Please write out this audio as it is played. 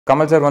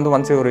Kamal sir வந்து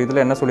once ஒரு இதுல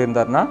என்ன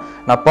சொல்லியிருந்தாருன்னா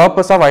நான்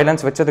பர்பஸா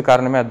வயலன்ஸ் வச்சது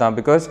காரணமே அதான்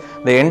because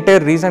the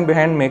entire reason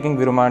behind making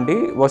Virumandi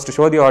was to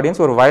show the audience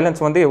ஒரு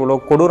வயலன்ஸ் வந்து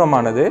எவ்வளவு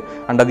கொடூரமானது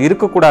and அது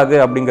இருக்க கூடாது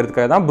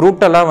அப்படிங்கிறதுக்காக தான்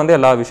ப்ரூட்டலா வந்து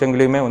எல்லா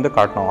விஷயங்களையுமே வந்து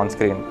காட்டணும் ஆன்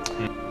ஸ்கிரீன்.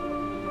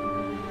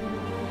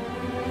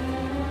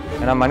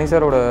 ஏன்னா மணி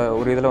சாரோட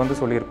ஒரு இதில் வந்து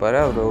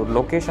சொல்லியிருப்பாரு ஒரு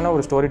லொக்கேஷனாக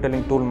ஒரு ஸ்டோரி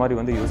டெல்லிங் டூல்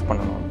மாதிரி வந்து யூஸ்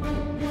பண்ணணும்.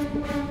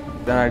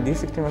 நான்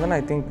D16 வந்து நான்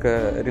ஐ திங்க்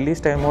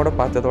ரிலீஸ் டைமோட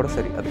பார்த்ததோட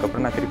சரி,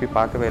 அதுக்கப்புறம் நான் திருப்பி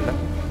பார்க்கவே இல்லை.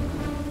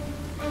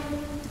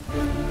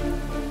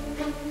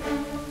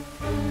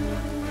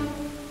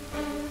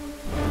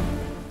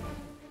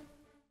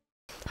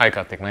 Hi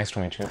Karthik, nice to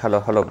meet you.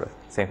 Hello bro,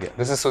 same here.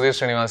 This is Sudhir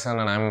Srinivasan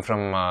and I'm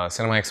from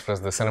Cinema Express,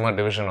 the cinema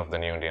division of the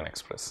New Indian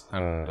Express.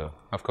 And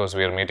of course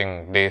we are meeting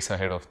days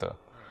ahead of the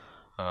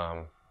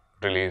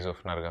release of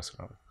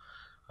Naragasooran.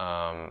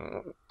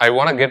 I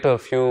want to get a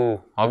few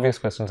obvious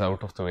questions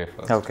out of the way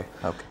first. Okay.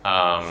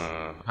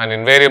 And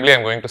invariably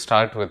I'm going to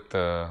start with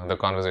the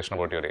conversation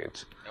about your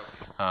age.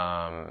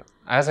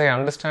 As I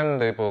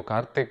understand, இப்போ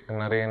கார்த்திக்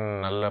நரேன்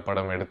நல்ல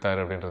படம் எடுத்தார்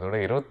அப்படின்றத விட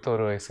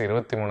 21 வயசு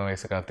 23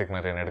 வயசு கார்த்திக்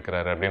நரேன்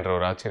எடுக்கிறாரு அப்படின்ற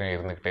ஒரு ஆச்சரியம்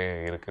இருந்துக்கிட்டே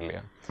இருக்கு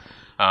இல்லையா?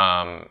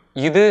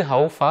 இது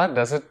how far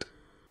does it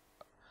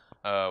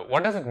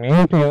what does it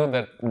mean to you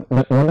that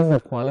what does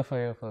that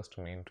qualifier first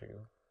mean to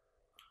you?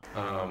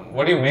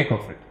 What do you make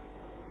of it?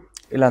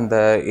 இல்லை அந்த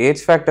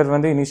ஏஜ் ஃபேக்டர்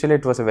வந்து initially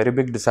it was a very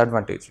big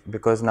disadvantage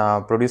because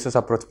நான் producers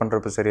approach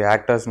பண்ணுறப்போ சரி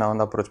actors நான்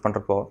வந்து approach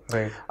பண்ணுறப்போ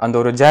அந்த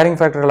ஒரு ஜேரிங்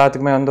ஃபேக்டர்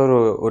எல்லாத்துக்குமே வந்து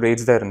ஒரு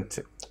ஏஜ் தான்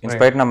இருந்துச்சு.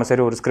 இன்ஸ்பைட் நம்ம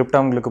சரி ஒரு ஸ்கிரிப்ட்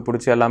அவங்களுக்கு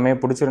பிடிச்சி எல்லாமே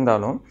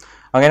பிடிச்சிருந்தாலும்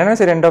அவங்க என்னென்னா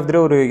சரி எண்ட் ஆஃப் தி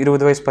ஒரு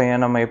 20 வயசு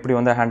பையன் நம்ம எப்படி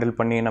வந்து ஹேண்டில்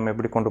பண்ணி நம்ம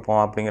எப்படி கொண்டு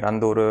போவோம் அப்படிங்கிற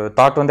அந்த ஒரு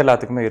தாட் வந்து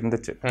எல்லாத்துக்குமே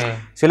இருந்துச்சு.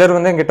 சிலர்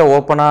வந்து எங்கிட்ட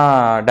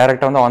ஓப்பனாக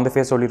டேரெக்டாக வந்து ஆன் த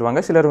ஃபேஸ்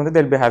சொல்லிடுவாங்க, சிலர் வந்து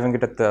they'll be having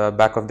it at the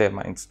back of their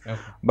minds.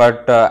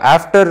 But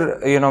after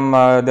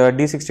the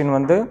D16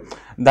 வந்து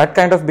that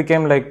kind of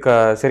became like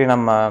சரி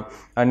நம்ம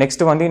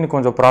நெக்ஸ்ட் வந்து இன்னும்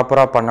கொஞ்சம்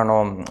ப்ராப்பராக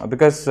பண்ணணும்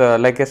because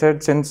like I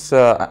set since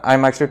I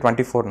am actually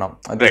 24 now.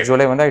 This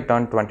July வந்து I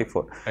turned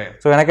 24.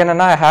 So எனக்கு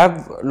என்னென்னா I have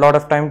lot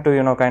of time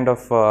to kind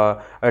of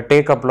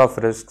take couple of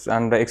risks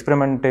and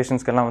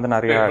experimentations-க்கெல்லாம் வந்து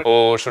நிறைய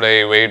should I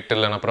wait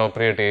till an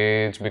appropriate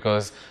age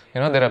because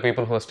there are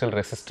people who are still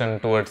resistant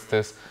towards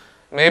this.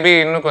 Maybe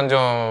இன்னும்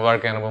கொஞ்சம்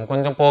வாழ்க்கை அனுபவம்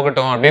கொஞ்சம்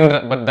போகட்டும் அப்படின்ற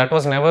but that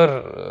was never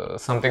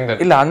something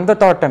that இல்லை அந்த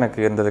தாட் எனக்கு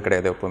இருந்தது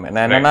கிடையாது எப்பவுமே.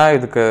 நான் என்னன்னா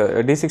இதுக்கு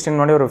D16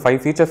 முன்னாடி ஒரு 5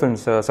 ஃபீச்சர்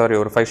ஃபிலிம்ஸ்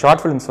ஒரு 5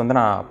 ஷார்ட் ஃபிலிம்ஸ் வந்து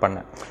நான்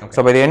பண்ணேன்.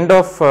 So by the end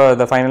of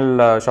the final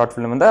short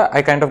film வந்து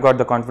I kind of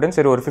God the confidence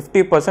சரி ஒரு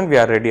 50% we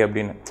are ready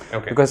அப்படின்னு.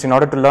 Because in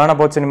order to learn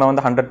about cinema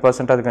வந்து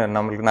 100% அதுக்கு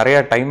நம்மளுக்கு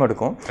நிறைய டைம்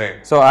எடுக்கும்.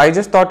 So I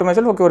just thought to my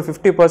self okay ஒரு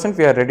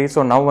 50% we are ready.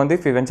 So now வந்து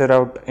if we venture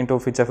out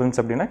into feature films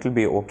அப்படின்னா it will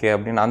be okay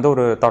அப்படின்னு அந்த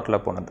ஒரு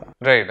தாட்டில் போனது.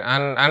 Right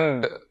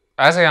and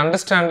as I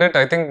understand it,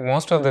 I think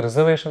most of the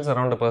reservations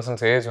around a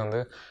person's age வந்து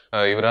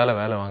இவரால்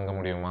வேலை வாங்க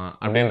முடியுமா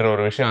அப்படின்ற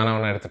ஒரு விஷயம்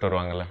ஆனவனா எடுத்துகிட்டு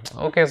வருவாங்கல்ல.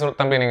 ஓகே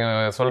தம்பி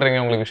நீங்கள்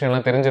சொல்கிறீங்க உங்களுக்கு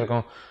விஷயம்லாம்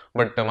தெரிஞ்சிருக்கும்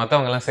பட்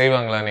மற்றவங்கலாம்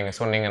செய்வாங்களா நீங்கள்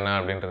சொன்னீங்கன்னா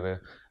அப்படின்றது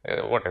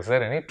what is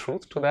there any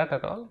truth to that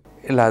at all?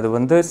 இல்லை அது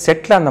வந்து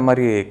செட்டில் அந்த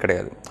மாதிரி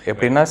கிடையாது.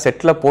 எப்படின்னா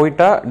செட்டில்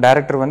போயிட்டா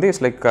டேரக்டர் வந்து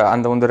இட்ஸ் லைக்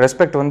அந்த வந்து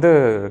ரெஸ்பெக்ட் வந்து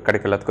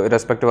கிடைக்கல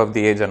respective of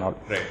the age and all.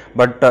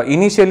 But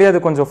initially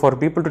அது கொஞ்சம் for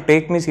people to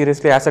take me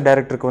seriously as a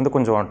டேரக்டருக்கு வந்து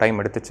கொஞ்சம்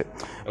டைம் எடுத்துச்சு.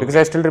 Because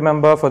I still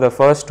remember for the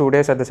first 2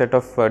 days at the set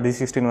of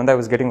D16 வந்து I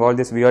was getting all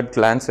this weird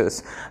glances.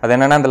 அது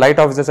என்னென்னா அந்த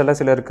light officers எல்லாம்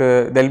சிலருக்கு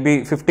தெல் B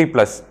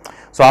 50+.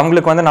 So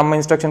அவங்களுக்கு வந்து நம்ம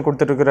இன்ஸ்ட்ரக்ஷன்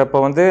கொடுத்துருக்கிறப்ப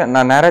வந்து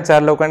நான் நேராக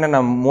சேரில் உட்காந்து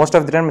நான் மோஸ்ட்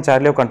ஆஃப் தி டைம்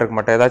சேர்லேயே உட்காந்துருக்க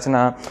மாட்டேன். ஏதாச்சும்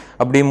நான்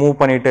அப்படி மூவ்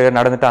பண்ணிட்டு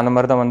நடந்துட்டு அந்த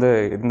மாதிரி தான் வந்து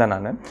இருந்தேன்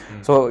நான்.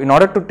 So in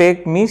order to take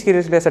me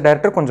seriously as a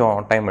director கொஞ்சம்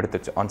டைம்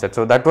எடுத்துச்சு on set.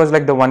 So that was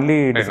like the only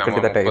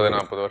difficulty that I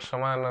 40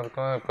 வருஷமா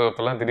இருக்கும்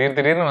இப்போலாம்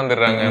திடீர்னு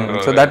வந்துடுறாங்க.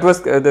 So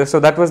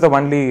that was the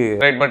only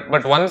right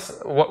but once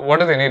what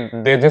do they need?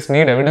 They just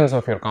need evidence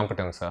of your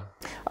competence.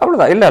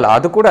 அவ்வளோதான். இல்லை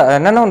அது கூட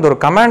என்னென்னா வந்து ஒரு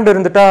கமாண்ட்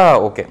இருந்துட்டா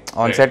ஓகே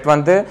ஆன் செட்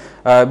வந்து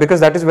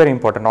because that is very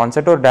important. On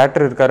set ஒரு டேரக்டர்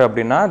இருக்காரு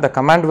அப்படின்னா the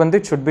command வந்து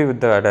it should be with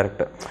the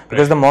director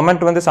because the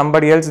moment வந்து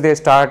somebody else they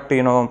start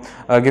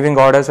giving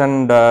orders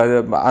and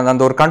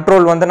அந்த ஒரு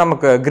கண்ட்ரோல் வந்து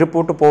நமக்கு grip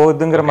விட்டு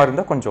போகுதுங்கிற மாதிரி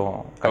இருந்தா கொஞ்சம்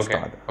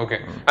கஷ்டம். Okay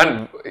and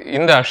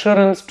in the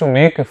assurance to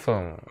make a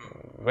film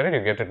where did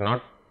you get it?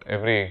 Not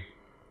every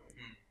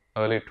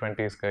early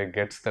 20s guy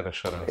gets that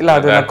assurance. இல்ல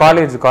அது நான்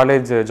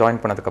காலேஜ்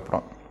ஜாயின் பண்ணதுக்கு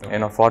அப்புறம்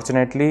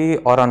fortunately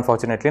or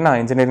unfortunately நான்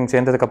engineering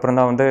சேர்ந்ததுக்கு அப்புறம்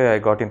தான் வந்து I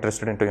got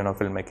interested into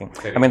filmmaking.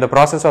 I mean the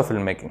process of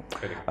filmmaking.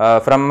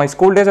 From my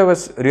school days I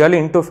was really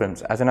into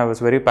films as in I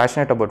was very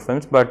passionate about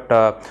films but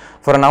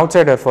for an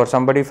outsider, for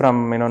somebody from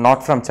not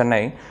from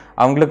Chennai,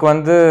 அவங்களுக்கு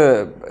வந்து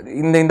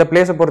இந்த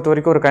பிளேஸை பொறுத்த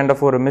வரைக்கும் ஒரு kind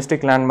of ஒரு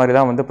mystic land மாதிரி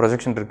தான் வந்து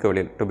ப்ரொஜெக்ஷன் இருக்குது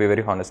வெளியில் to be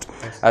very honest.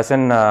 As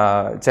in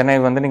Chennai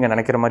வந்து நீங்கள்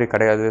நினைக்கிற மாதிரி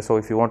கிடையாது. So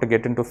if you want to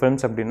get in to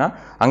films அப்படின்னா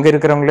அங்கே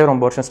இருக்கிறவங்களே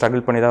ரொம்ப வருஷம்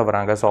ஸ்ட்ரகிள் பண்ணி தான்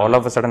வராங்க. So all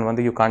of a sudden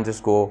வந்து யூ கான்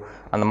ஜஸ்ட் கோ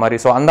அந்த மாதிரி.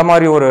 ஸோ அந்த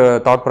மாதிரி ஒரு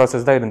தாட்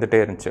ப்ராசஸ் தான்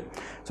இருந்துகிட்டே இருந்துச்சு.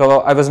 So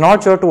I was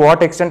not sure to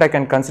what extend I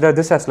can consider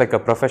this as like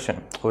a profession.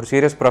 ஒரு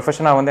சீரியஸ்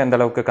ப்ரொஃபஷனாக வந்து எந்த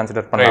அளவுக்கு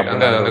கன்சிடர்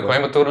பண்ணலாம்.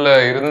 கோயம்புத்தூர்ல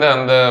இருந்த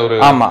அந்த ஒரு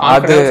ஆமாம்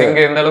அது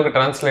எந்த அளவுக்கு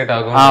டிரான்ஸ்லேட்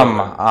ஆகும்.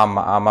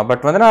 ஆமாம்.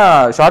 பட் வந்து நான்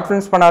ஷார்ட்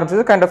ஃபிலிம்ஸ் பண்ண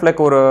ஆரம்பிச்சது கைண்ட் ஆஃப்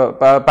லைக் ஒரு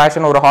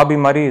பேஷன், ஒரு ஹாபி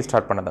மாதிரி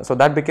ஸ்டார்ட் பண்ணது. So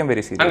that became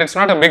very serious. And it's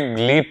not a big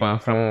leap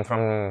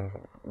from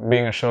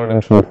being assured in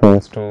short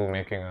films to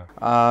making a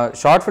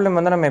short film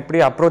வந்து நம்ம எப்படி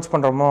அப்ரோச்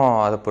பண்ணுறோமோ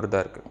அதை பொறுத்தா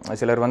இருக்குது.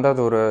 சிலர் வந்து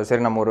அது ஒரு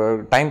சரி நம்ம ஒரு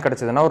டைம்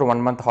கிடச்சதுன்னா ஒரு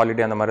 1 month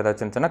ஹாலிடே அந்த மாதிரி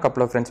ஏதாச்சும் இருந்துச்சுன்னா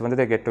கப்பல் ஆஃப் ஃப்ரெண்ட்ஸ் வந்து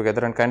they get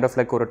together and kind of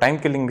like ஒரு டைம்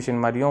கில்லிங்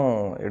மிஷின் மாதிரியும்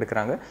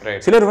எடுக்கிறாங்க.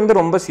 சிலர் வந்து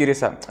ரொம்ப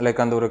சீரியஸாக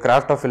லைக் அந்த ஒரு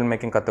கிராஃப்ட் ஆஃப் ஃபில்ம்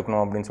மேக்கிங்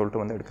கற்றுக்கணும் அப்படின்னு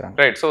சொல்லிட்டு வந்து எடுக்கிறாங்க.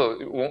 ரைட். ஸோ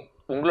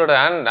உங்களோட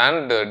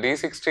and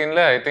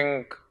D16ல I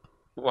think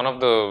one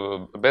of the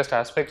best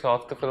aspects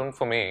of the film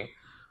for me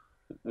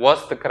was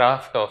the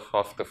craft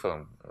of the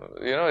film.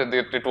 You know,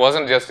 it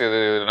wasn't just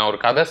நான் ஒரு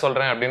கதை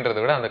சொல்றேன் அப்படின்றத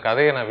விட அந்த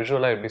கதையை நான்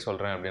விஷுவலா எப்படி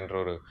சொல்றேன் அப்படின்ற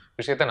ஒரு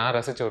விஷயத்தை நான்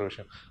ரசிச்ச ஒரு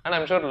விஷயம். And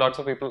I'm sure lots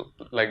of people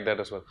like that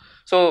as well.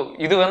 So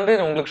இது வந்து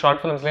உங்களுக்கு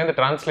ஷார்ட் ஃபிலிம்ஸ்லேருந்து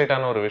டிரான்ஸ்லேட்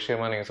ஆன ஒரு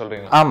விஷயமா நீங்க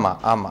சொல்றீங்க?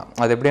 ஆமாம்.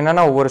 அது எப்படின்னா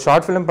நான் ஒவ்வொரு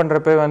ஷார்ட் ஃபிலிம்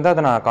பண்ணுறப்ப வந்து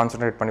அதை நான்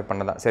கான்சன்ட்ரேட்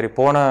பண்ணதான். சரி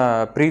போன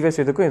ப்ரீவியஸ்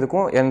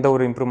இதுக்கும் எந்த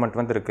ஒரு இம்ப்ரூவ்மெண்ட்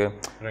வந்து இருக்கு,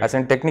 அஸ்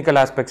அண்ட்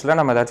டெக்னிக்கல் ஆஸ்பெக்ட்ஸில்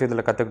நம்ம ஏதாச்சும்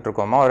இதில் கற்றுக்கிட்டு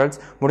இருக்கோமா, ஒரு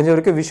முடிஞ்ச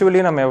வரைக்கும்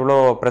விஷுவலி நம்ம எவ்வளோ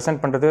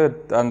ப்ரெசென்ட் பண்ணுறது,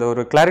 அந்த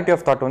ஒரு கிளாரிட்டி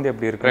ஆஃப் தாட் வந்து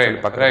எப்படி இருக்கு.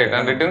 Right.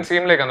 And it didn't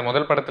seem like அந்த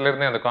முதல் படத்துல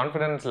இருந்தே அந்த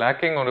கான்ஃபிடன்ஸ்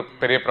லேக்கிங் ஒரு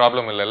பெரிய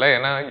ப்ராப்ளம் இல்லைல்ல?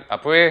 ஏன்னா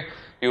அப்பவே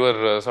you were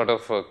sort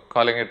of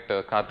calling it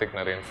Karthick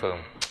Naren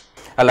film.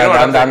 அல்ல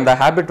அந்த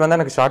ஹேபிட் வந்து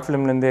எனக்கு ஷார்ட்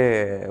ஃபிலிம்லேருந்தே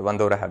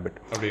வந்த ஒரு ஹேபிட்.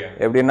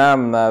 எப்படின்னா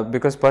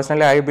because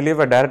personally I believe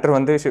a director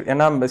வந்து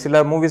ஏன்னா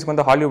சில மூவிஸ்க்கு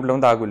வந்து ஹாலிவுட்ல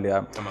வந்து ஆகும் இல்லையா,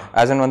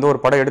 ஆஸ் அன் வந்து ஒரு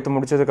படம் எடுத்து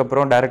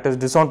முடிச்சதுக்கப்புறம் டேரக்டர்ஸ்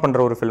டிசவுண்ட்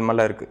பண்ணுற ஒரு ஃபில்ம்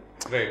எல்லாம் இருக்கு.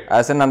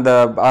 ஆஸ் அன் அந்த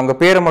அவங்க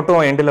பேரை மட்டும்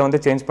எண்டில்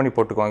வந்து சேஞ்ச் பண்ணி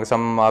போட்டுக்குவாங்க,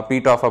 சம்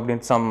பீட் ஆஃப்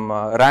அப்படின்னு சம்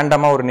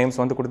ரேண்டமாக ஒரு நேம்ஸ்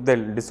வந்து கொடுத்து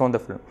டிசவுண்ட்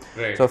the film.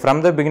 So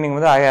from the beginning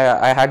வந்து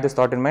ஐ had this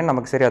thought in mind,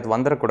 நமக்கு சரி அது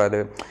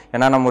வந்துடக்கூடாது.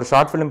 ஏன்னா நம்ம ஒரு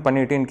ஷார்ட் ஃபிலிம்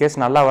பண்ணிட்டு இன்கேஸ்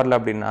நல்லா வரல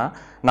அப்படின்னா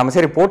நம்ம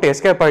சரி போட்டு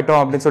எஸ்கேப்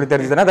ஆகிட்டோம் அப்படின்னு சொல்லி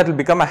தெரிஞ்சதுன்னா that will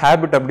become a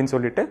habit அப்படின்னு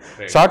சொல்லிட்டு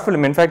ஷார்ட்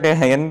ஃபிலிம்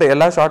இன்ஃபேக்ட்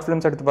எல்லா ஷார்ட்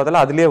ஃபிலிம்ஸ் எடுத்து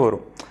பார்த்தாலும் அதுலேயே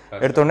வரும்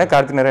எடுத்தோடனே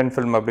கார்த்திக் நரேன்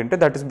ஃபிலிம் அப்படின்ட்டு.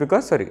 தட் இஸ்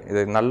பிகாஸ் சரி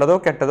இது நல்லதோ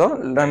கெட்டதோ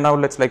now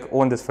let's like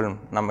own this film,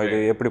 நம்ம இது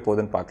எப்படி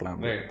போகுதுன்னு பார்க்கலாம்.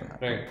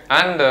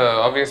 அண்ட்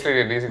ஆப்வியஸ்லி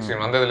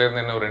D16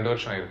 வந்ததுலேருந்து என்ன ஒரு 2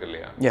 வருஷம் இருக்கு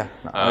இல்லையா?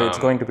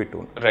 It's going to be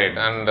 2. Right.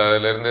 And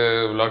அதுலேருந்து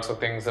lots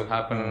of things have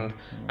happened.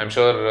 I'm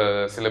sure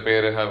சில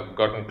பேர் have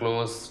gotten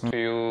close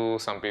to you,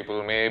 some people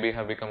maybe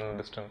have become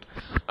distant.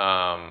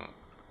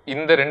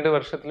 இந்த 2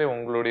 வருஷத்துல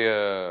உங்களுடைய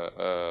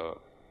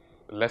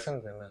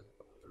lessons என்ன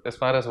as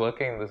far as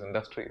working in this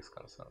industry is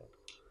concerned?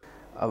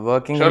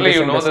 Working surely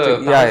you know the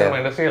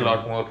industry a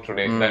lot more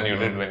today than you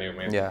did when you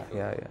made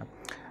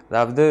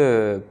அதாவது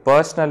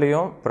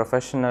பர்சனலையும்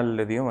professional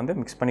இதையும் வந்து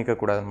mix பண்ணிக்க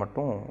கூடாதுன்னு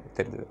மட்டும்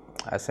தெரியுது.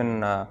 ஆஸ் இன்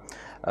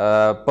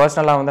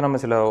பர்சனலாக வந்து நம்ம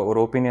சில ஒரு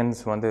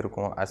ஒப்பீனியன்ஸ் வந்து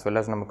இருக்கும், ஆஸ் வெல்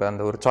அஸ் நமக்கு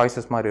அந்த ஒரு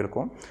சாய்ஸஸ் மாதிரி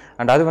இருக்கும்.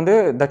 அண்ட் அது வந்து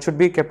that should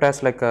be kept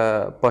as like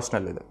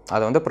personal இது.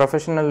 அதை வந்து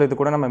ப்ரொஃபஷனல்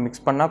இது கூட நம்ம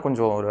மிக்ஸ் பண்ணால்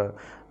கொஞ்சம் ஒரு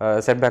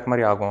செட்பேக்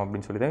மாதிரி ஆகும்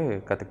அப்படின்னு சொல்லி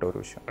கற்றுக்கிட்ட ஒரு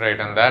விஷயம்.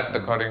 Right. And that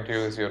according to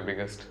you is your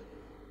biggest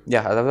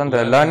அதாவது அந்த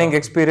learning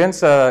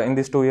experience in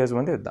this 2 years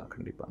வந்து இதுதான்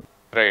கண்டிப்பாக.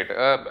 Right.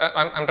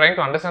 I'm trying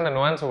to understand the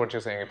nuance of what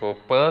you're saying. இப்போ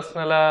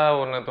பர்சனலாக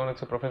ஒன்று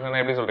தோணுச்சு,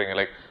 ப்ரொஃபஷனலாக எப்படி சொல்கிறீங்க?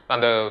 லைக்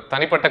அந்த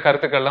தனிப்பட்ட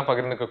கருத்துக்கள்லாம்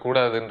பகிர்ந்துக்க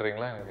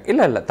கூடாதுன்றீங்களா?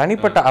 இல்லை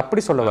தனிப்பட்ட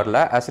அப்படி சொல்ல வரல.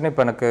 ஆக்சுவலி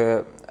இப்போ எனக்கு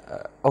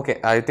ஓகே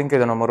ஐ திங்க்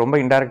இதை நம்ம ரொம்ப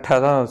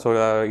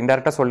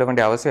இன்டெரக்டாக சொல்ல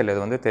வேண்டிய அவசியம் இல்லை,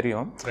 இது வந்து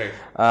தெரியும்.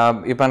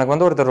 இப்போ எனக்கு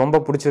வந்து ஒருத்தர் ரொம்ப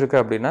பிடிச்சிருக்கு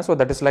அப்படின்னா so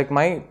that is like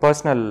my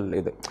personal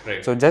இது.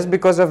 So just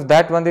because of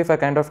that வந்து if I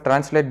kind of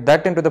translate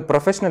that in to the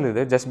professional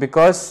இது, ஜஸ்ட்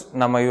பிகாஸ்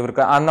நம்ம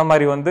இவருக்கு அந்த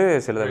மாதிரி வந்து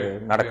சிலது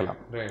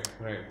நடக்கலாம்.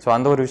 ஸோ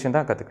அந்த ஒரு விஷயம்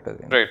தான்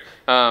கற்றுக்கிட்டது. Right.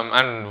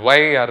 And why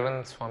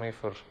Aravind Swami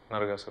for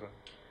Narakasuran?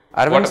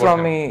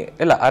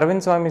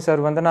 Aravind Swami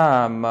sir வந்து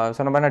நான்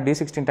சொன்ன மாதிரி நான்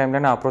D16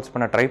 டைமில் நான் அப்ரோச்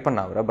பண்ண ட்ரை பண்ண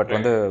அவரை, பட்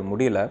வந்து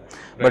முடியல.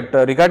 பட்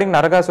ரிகார்டிங்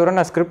நரகாசுரன்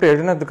நான் ஸ்கிரிப்ட்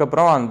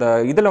எழுதினதுக்கப்புறம் அந்த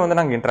இதில் வந்து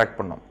நாங்கள் இன்ட்ராக்ட்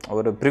பண்ணோம்,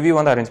 ஒரு ப்ரிவியூ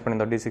வந்து அரேஞ்ச்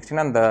பண்ணியிருந்தோம்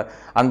D16.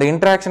 அந்த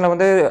இன்ட்ராக்ஷனில்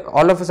வந்து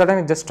all of a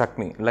sudden it just struck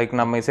me like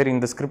நம்ம சரி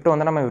இந்த ஸ்கிரிப்ட்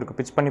வந்து நம்ம இவருக்கு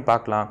பிச் பண்ணி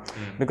பார்க்கலாம்.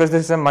 Because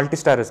this is a multi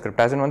star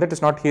script, as in வந்து it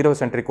is not hero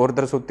centric,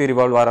 ஒருத்தர் சுற்றி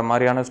ரிவால்வ் வர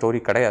மாதிரியான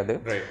ஸ்டோரி கிடையாது.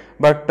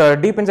 பட்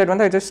டீப் இன்சைட்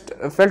வந்து ஐ ஜஸ்ட்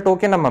ஃபெல்ட்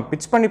ஓகே நம்ம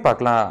பிச் பண்ணி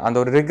பார்க்கலாம், அந்த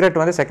ஒரு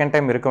ரிக்ரெட் வந்து செகண்ட்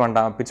டைம் இருக்க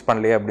வேண்டாம் பிச்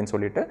பண்ணலையே அப்படின்னு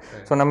சொல்லிட்டு.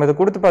 ஸோ நம்ம இதை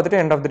கொடுத்து பார்த்துட்டு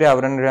end of the day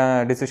our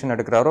decision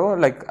எடுக்கிறாரோ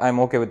like I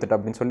am okay with it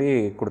அப்படின்னு சொல்லி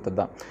கொடுத்தது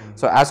தான்.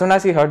 So as soon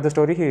as he heard the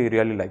story he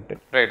really liked it.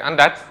 Right. And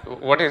that's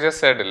what you just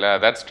said,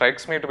 that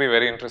strikes me to be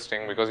very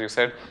interesting because you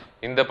said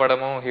இந்த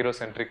படமும் hero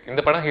centric,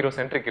 இந்த படம் hero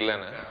centric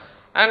இல்லைன்னு.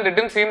 And it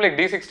didn't seem like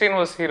D16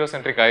 was hero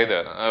centric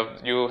either.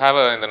 You have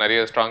இந்த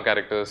நிறைய strong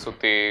characters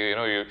சுத்தி,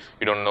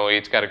 you don't know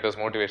each character's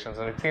motivations,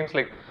 and it seems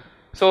like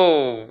so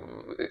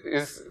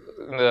is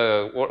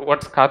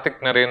what's Karthick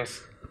Naren's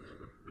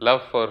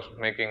love for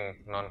making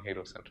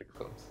non-hero centric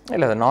films?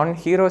 இல்லை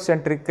non-hero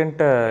centric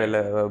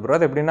இல்லை bro,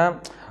 அது எப்படின்னா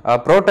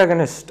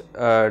protagonist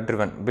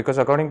driven, because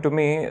according to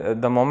me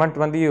the moment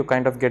வந்து you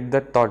kind of get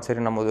that thought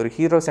சரி நம்ம ஒரு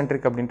hero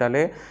centric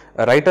அப்படின்ட்டாலே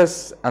writers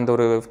அந்த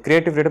ஒரு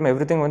creative freedom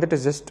everything வந்து it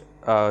is just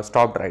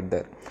stopped right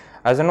there.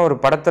 as in ஒரு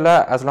படத்தில்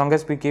as long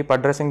as we keep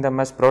addressing them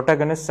as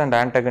protagonists and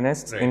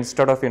antagonists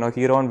instead of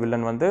hero and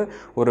villain வந்து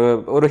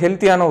ஒரு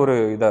ஹெல்த்தியான ஒரு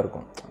இதாக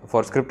இருக்கும்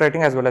for script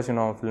writing as well as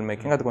film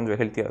making. அது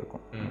கொஞ்சம் ஹெல்த்தியாக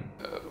இருக்கும்.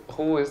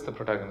 Who is the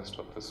protagonist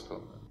of this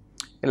film?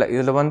 இல்லை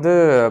இதில் வந்து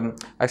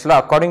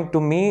ஆக்சுவலாக according to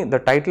me the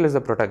title is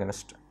the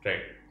protagonist.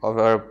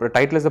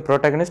 Title is the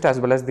protagonist as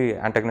well as the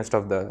antagonist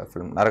of the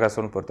film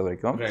Narakasuran பொறுத்த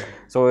வரைக்கும்.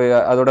 ஸோ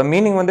அதோட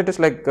மீனிங் வந்துட்டு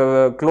is like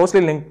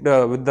closely linked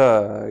with the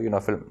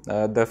film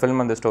the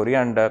film அந்த story.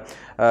 And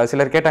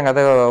சிலர் கேட்டாங்க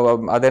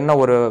அது என்ன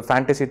ஒரு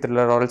ஃபேண்டசி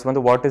த்ரில்லர் ஆல்ஸ்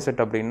வந்து வாட் இஸ்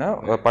இட் அப்படின்னு.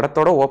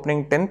 படத்தோட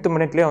ஓப்பனிங் 10th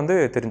minute வந்து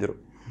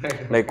தெரிஞ்சிடும்.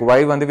 லைக் வை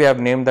வந்து we have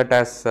named that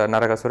as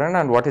Narakasuran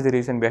and what is the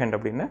reason behind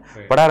அப்படின்னு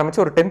படம்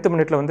ஆரம்பிச்சு ஒரு 10th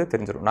minute வந்து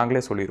தெரிஞ்சிடும்.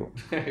 நாங்களே சொல்லிடுவோம்.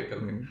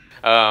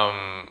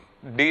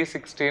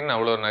 D16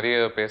 அவ்வளோ நிறைய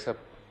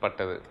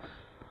பேசப்பட்டது.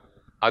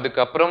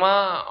 அதுக்கப்புறமா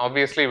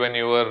obviously when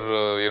you were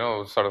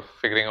sort of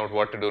figuring out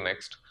what to do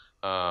next,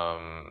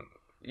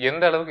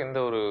 எந்த அளவுக்கு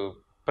இந்த ஒரு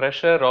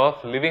pressure of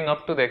living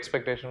up to the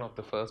expectation of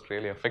the first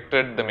really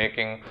affected the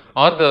making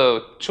or the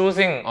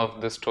choosing of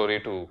the story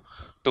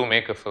to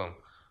make a film?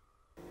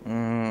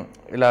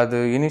 இல்லை அது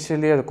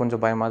initially அது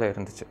கொஞ்சம் பயமாக தான்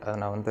இருந்துச்சு. அது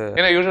நான் வந்து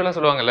ஏன்னா யூஸ்வலாக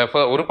சொல்லுவாங்கல்ல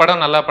ஒரு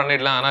படம் நல்லா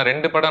பண்ணிடலாம், ஆனால்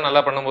 2 படம்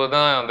நல்லா பண்ணும்போது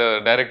தான் அந்த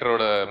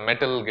டைரக்டரோட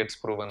மெட்டல்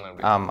கெட்ஸ் ப்ரூவன்.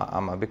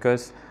 ஆமாம்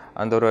பிகாஸ்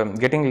அந்த ஒரு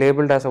getting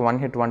labelled as a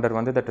one hit wonder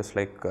வந்து that is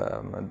like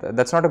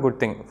that's not a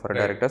good thing for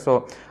a director. So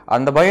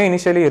அந்த பயம்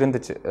இனிஷியலி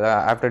இருந்துச்சு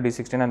ஆஃப்டர்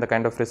D16 அந்த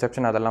கைண்ட் ஆஃப்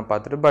ரிசெப்ஷன் அதெல்லாம்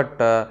பார்த்துட்டு. பட்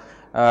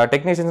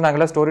டெக்னீஷியன்ஸ்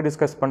நாங்களாம் ஸ்டோரி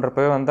டிஸ்கஸ்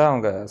பண்ணுறப்பவே வந்து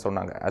அவங்க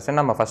சொன்னாங்க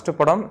நம்ம ஃபஸ்ட்டு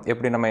படம்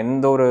எப்படி நம்ம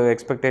எந்த ஒரு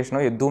எக்ஸ்பெக்டேஷனோ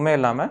எதுவுமே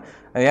இல்லாமல்,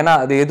 ஏன்னா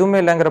அது எதுவுமே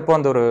இல்லைங்கிறப்போ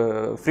அந்த ஒரு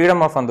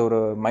ஃப்ரீடம் ஆஃப் அந்த ஒரு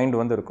மைண்ட்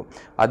வந்து இருக்கும்.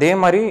 அதே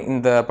மாதிரி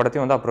இந்த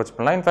படத்தையும் வந்து அப்ரோச்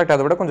பண்ணலாம். இன்ஃபேக்ட்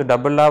அதை விட கொஞ்சம்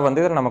டபுளாக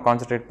வந்து இதில் நம்ம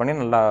கான்சன்ட்ரேட் பண்ணி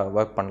நல்லா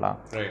ஒர்க் பண்ணலாம்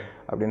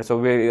அப்படின்னு. So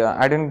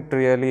I tent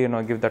really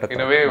give that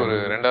in a way ஒரு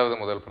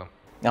ரெண்டாவது முதல் படம்.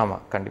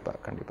 ஆமாம்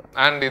கண்டிப்பாக.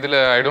 அண்ட் இதில்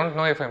I don't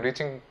know if I'm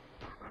reaching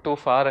too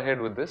far ahead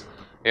with this.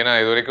 ஏன்னா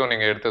இது வரைக்கும்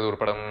நீங்கள் எடுத்தது ஒரு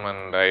படம்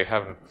and I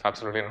have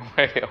absolutely no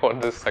idea what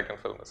this second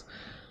film is.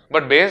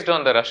 But based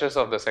on the rushes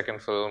of the second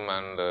film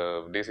and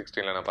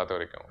D16 நான் பார்த்த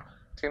வரைக்கும்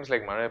seems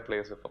like Mara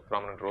plays a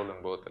prominent role in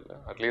both.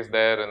 At least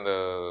there in the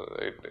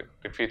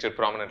it featured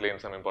prominently in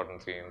some important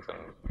scenes.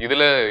 And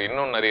இதில்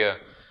இன்னும் நிறைய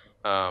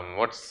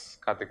what's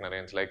Karthick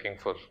Naren's liking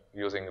for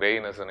using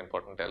rain as an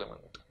important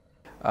element?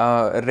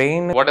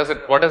 Rain, what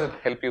does it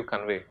help you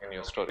convey in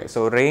your story?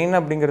 So rain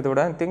அப்படிங்கிறத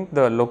விட I think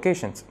the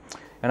locations.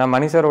 ஏன்னா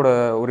மணிசரோட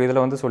ஒரு இதில்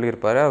வந்து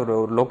சொல்லியிருப்பாரு, அவர்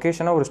ஒரு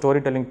லொக்கேஷனை ஒரு ஸ்டோரி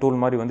டெல்லிங் டூல்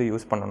மாதிரி வந்து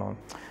யூஸ் பண்ணணும்.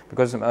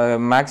 பிகாஸ்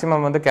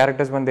மேக்ஸிமம் வந்து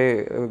கேரக்டர்ஸ் வந்து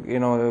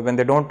when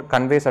they don't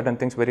convey certain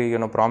things very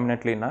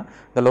prominently na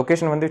the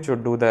location வந்து it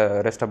should do the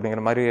rest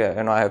அப்படிங்கிற மாதிரி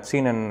I have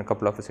seen in a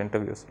couple of his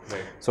interviews.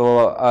 So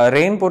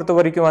rain பொறுத்த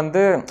வரைக்கும்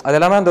வந்து அது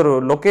எல்லாமே அந்த ஒரு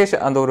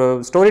லொக்கேஷன் அந்த ஒரு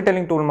ஸ்டோரி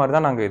டெல்லிங் டூல் மாதிரி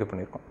தான் நாங்கள் இது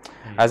பண்ணியிருக்கோம்.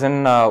 as in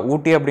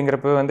ஊட்டி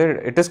அப்படிங்கிறப்ப வந்து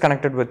it is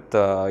connected with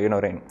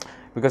rain.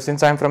 Because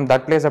since I am from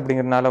that place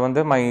அப்படிங்கிறதுனால வந்து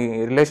my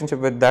relationship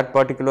with that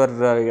particular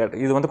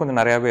இது வந்து கொஞ்சம்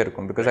நிறையாவே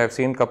இருக்கும். Because I have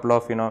seen couple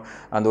of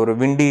அந்த ஒரு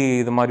windy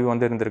இது மாதிரி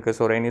வந்து இருந்திருக்கு.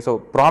 ஸோ ரெய்னி ஸோ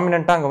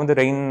ப்ராமினெண்ட்டாக அங்கே வந்து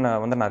ரெயின்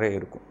வந்து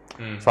நிறைய இருக்கும்.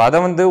 ஸோ அதை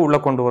வந்து உள்ளே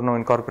கொண்டு வரணும்,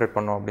 இன்கார்பரேட்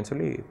பண்ணணும் அப்படின்னு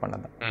சொல்லி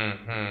பண்ணதான்.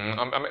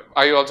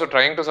 Are you also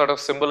trying to sort of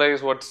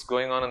symbolize what's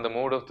going on in the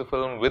mood of the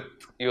film with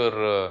your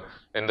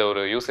in the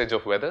usage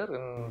of weather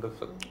in the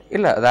film?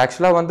 இல்லை, அது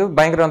ஆக்சுவலாக வந்து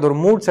பயங்கர அந்த ஒரு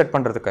மூட் செட்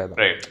பண்ணுறதுக்காக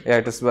தான்.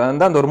 இட் இஸ்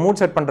வந்து அந்த ஒரு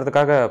மூட் செட்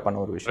பண்ணுறதுக்காக பண்ண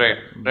ஒரு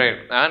விஷயம்.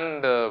 ரைட்.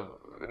 அண்ட்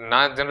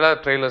நான் ஜென்ரலாக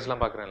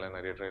ட்ரெய்லர்ஸ்லாம் பார்க்குறேன்ல,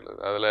 நிறைய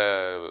ட்ரெய்லர்ஸ். அதில்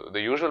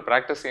the usual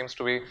practice seems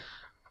to be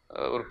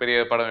ஒரு பெரிய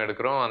படம்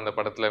எடுக்கிறோம், அந்த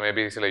படத்தில்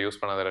மேபி சில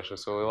யூஸ் பண்ணாத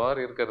ரஷஸோ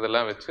ஆர்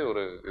இருக்கிறதெல்லாம் வச்சு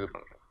ஒரு இது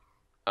பண்ணுறோம்.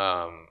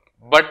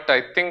 But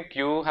I think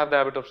you have the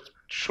habit of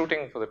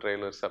shooting for the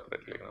trailers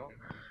separately,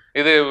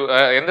 இது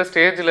எந்த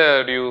ஸ்டேஜில்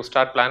do you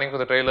start planning for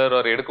the trailer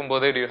or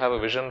எடுக்கும்போதே do you have a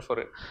vision for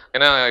it?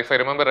 ஏன்னா if I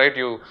remember right,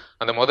 you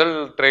அந்த முதல்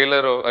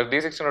trailer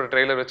D16 ஓட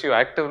trailer வச்சு you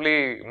actively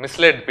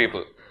misled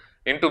people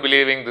into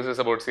believing this is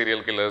about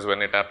serial killers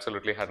when it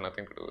absolutely had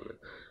nothing to do with it.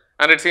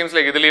 And it seems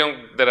like இதுலேயும்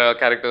there are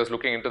characters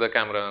looking into the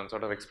camera and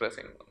sort of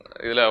expressing.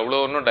 இதில் அவ்வளோ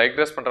ஒன்றும்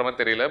digress பண்ணுற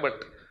மாதிரி தெரியல, but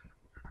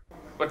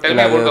tell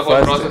me about the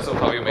whole process of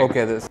how you make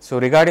it. So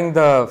regarding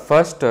the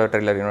first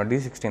trailer,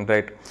 D16,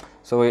 right?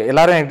 So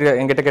எல்லாரும்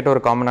எங்கிட்ட கேட்ட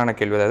ஒரு காமனான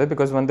கேள்வி அதாவது,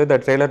 பிகாஸ் வந்து the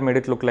trailer made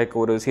it look like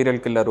ஒரு சீரியல்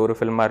கில்லர் ஒரு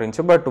ஃபில்மாக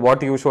இருந்துச்சு, பட்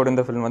வாட் யூ ஷோட்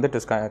இந்த ஃபில்ம் வந்து it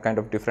is kind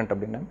of different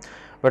அப்படின்னு.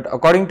 But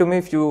according to me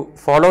if you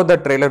follow the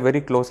trailer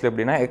very closely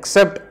அப்படின்னா,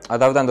 எக்ஸப்ட்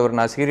அதாவது அந்த ஒரு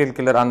நான் சீரியல்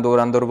கில்லர்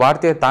அந்த ஒரு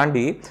வார்த்தையை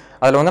தாண்டி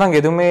அதில் வந்து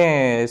நாங்கள் எதுவுமே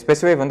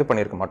ஸ்பெசிஃபை வந்து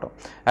பண்ணியிருக்க மாட்டோம்.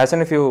 As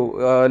an if you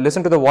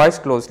listen to the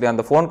voice closely,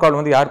 அந்த ஃபோன் கால்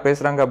வந்து யார்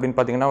பேசுகிறாங்க அப்படின்னு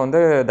பார்த்தீங்கன்னா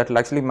வந்து that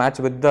will actually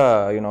match with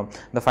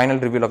the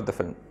final ரிவ்யூல் of the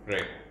film.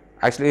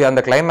 Actually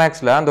அந்த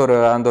கிளைமேக்ஸில் அந்த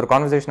ஒரு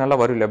கான்வர்சேஷன் எல்லாம்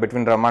வரும் இல்லை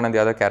between Rahman and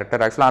other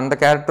character. ஆக்சுவலாக அந்த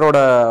கேரக்டரோட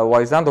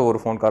வாய்ஸ் தான் அந்த ஒரு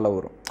ஃபோன் காலில்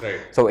வரும்.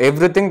 So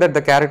every thing that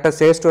the character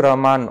says to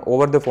Rahman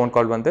over the phone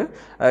call வந்து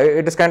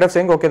it is kind of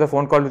saying okay the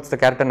phone call with the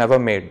character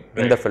never made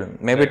in the film,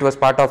 maybe it was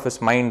part of his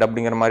mind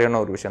அப்படிங்கிற மாதிரியான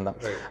ஒரு விஷயம் தான்.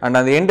 And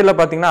அந்த எண்டில்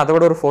பார்த்தீங்கன்னா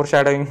அதோட ஒரு ஃபோர்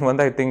ஷேடோவிங்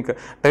வந்து ஐ திங்க்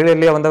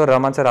ட்ரெய்லர்லேயே வந்து அவர்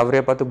ரமான் சார்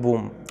அவரே பார்த்து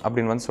பூம்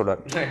அப்படின்னு வந்து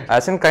சொல்லுவார்.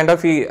 As in kind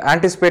of he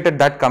anticipated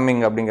that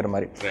coming அப்படிங்கிற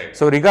மாதிரி.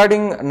 ஸோ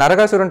ரிகார்டிங்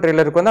நரகாசுரன்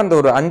ட்ரெய்லருக்கு வந்து அந்த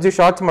ஒரு 5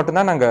 ஷார்ட்ஸ் மட்டும்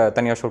தான் நாங்கள்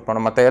தனியாக ஷூட் பண்ணோம்.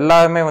 மற்ற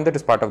எல்லாமே வந்து it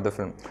is part of the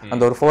film.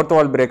 அந்த ஒரு ஃபோர்த்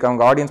வால் பிரேக்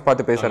அவங்க ஆடியன்ஸ்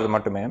பார்த்து பேசுறது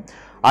மட்டுமே.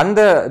 And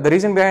the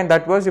reason behind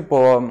that was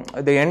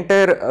the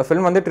entire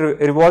film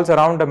revolves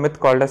around a myth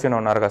called as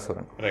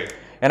Naragasooran. Right.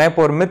 ஏன்னா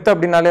இப்போ ஒரு மித்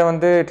அப்படின்னாலே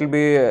இட் வில்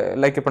பி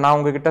லைக் இப்போ நான்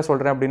உங்ககிட்ட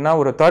சொல்கிறேன் அப்படின்னா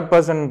ஒரு தேர்ட்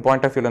பர்சன்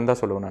பாயிண்ட் ஆஃப் வியூலேருந்து தான்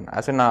சொல்லுவேன் நான்.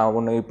 ஆஸ் நான்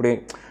ஒன்று இப்படி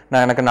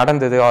எனக்கு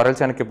நடந்தது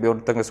ஆரல்ஸ் எனக்கு இப்படி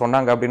ஒருத்தங்க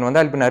சொன்னாங்க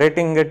அப்படின்னு I P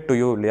narrating it to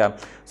you இல்லையா.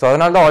 ஸோ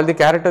அதனால தான் all the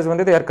characters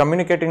they are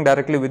communicating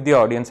directly with the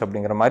audience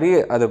அப்படிங்கிற மாதிரி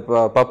அது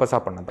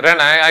பர்பஸாக பண்ணது.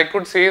 I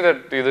could see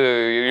that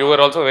you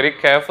were also very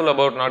careful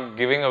about not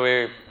giving away.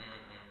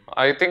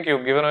 I think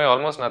you've given away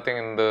almost nothing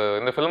in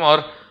the film, or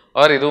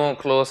இதுவும்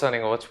க்ளோஸாக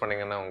நீங்கள் watch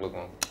பண்ணீங்கன்னா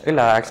உங்களுக்கும்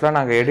இல்லை. ஆக்சுவலாக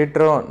நாங்கள்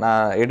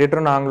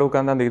எடிட்டரும் நாங்களும்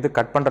உட்காந்து அந்த இது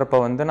கட்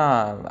பண்ணுறப்ப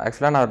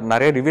நான்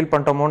நிறைய ரிவீல்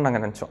பண்ணிட்டோமோன்னு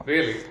நாங்கள் நினச்சோம்.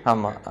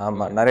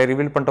 ஆமாம் நிறைய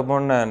ரிவீல்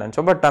பண்ணிட்டோமோன்னு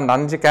நினச்சோம். பட் அந்த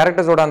 5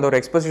 கேரக்டர்ஸோட அந்த ஒரு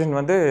எக்ஸ்போசிஷன்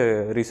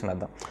ரீசன்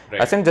அதுதான்.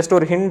 as in just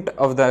ஒரு hint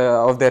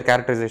of their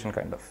characterization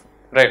kind of.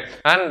 Right.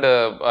 And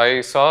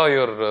I saw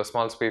your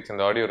small speech in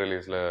the audio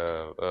release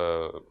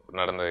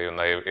நடந்த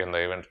இந்த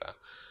eventல.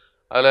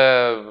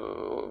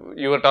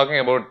 You were talking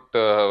about,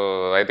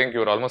 I think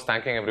you were almost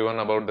thanking everyone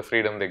about the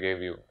freedom they gave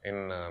you in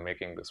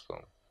making this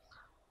film.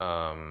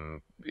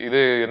 இது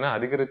என்ன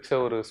அதிகரிச்ச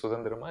ஒரு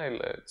சுதந்திரமா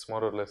இல்லை it's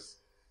more or less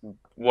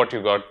what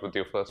you got with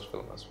your first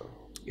film as well?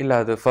 இல்லை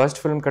அது first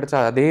film கிடைச்சா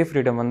அதே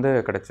freedom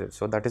கிடைச்சது.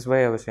 So that is why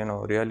I was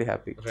really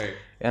happy.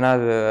 ஏன்னா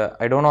அது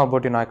I don't know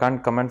about I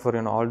can't comment for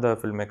all the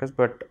film makers,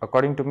 but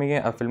according to me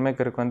film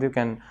மேக்கருக்கு you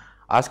can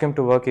ask him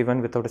to work even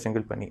without a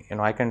single penny.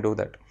 I can do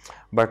that.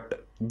 But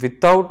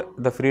without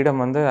the freedom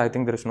I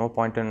think there is no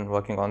point in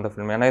working on the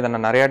film. ஏன்னா இதை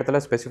நான் நிறைய இடத்துல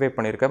specify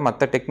பண்ணியிருக்கேன்.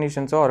 மற்ற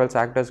டெக்னீஷியன்ஸோ or else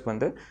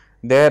ஆக்டர்ஸ்க்கு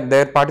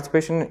their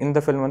participation in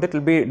the film it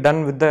will be done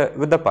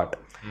with the part.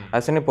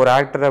 as in இப்போ ஒரு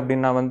actor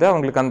அப்படின்னா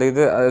அவங்களுக்கு அந்த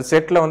இது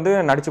செட்டில்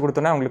நடிச்சு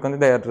கொடுத்தோன்னா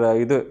அவங்களுக்கு their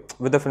இது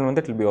with the film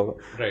it will be over.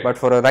 But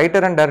for a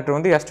writer and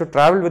director he has to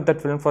travel with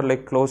that film for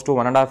like close to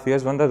 1.5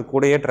 years அது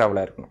கூடயே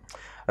ட்ராவலாக இருக்கணும்.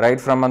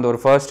 ரைட் ஃப்ரம் அந்த ஒரு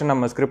ஃபர்ஸ்ட்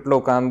நம்ம ஸ்கிரிப்டில்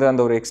உட்காந்து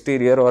அந்த ஒரு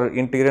எக்ஸ்டீரியர் ஒரு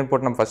இன்டீரியர்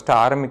போட்டு நம்ம first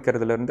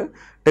ஆரம்பிக்கிறதுலேருந்து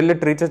till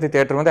it reaches the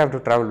theatre have to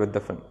travel with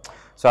the film.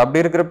 So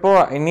அப்படி இருக்கிறப்போ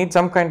I need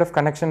some kind of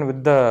connection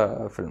with the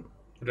film.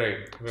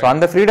 So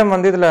அந்த ஃப்ரீடம்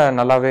இதில்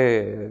நல்லாவே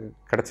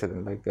கிடைச்சது.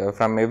 லைக்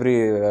ஃப்ரம் எவ்ரி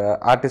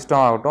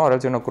ஆர்டிஸ்ட்டும் ஆகட்டும் or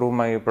else crew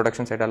my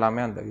production side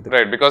எல்லாமே அந்த இது.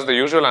 Right, because the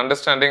usual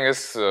understanding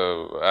is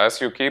as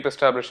you keep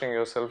establishing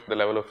yourself, the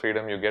level of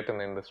freedom you get in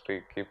the industry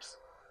keeps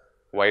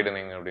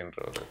widening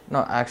அப்படின்றது. No,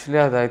 actually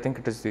I think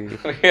it is the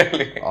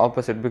really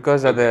opposite,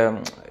 because அது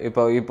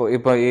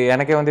இப்போ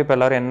எனக்கே இப்போ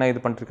எல்லாரும் என்ன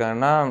இது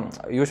பண்ணிருக்காங்கன்னா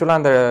யூஸ்வலாக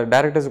அந்த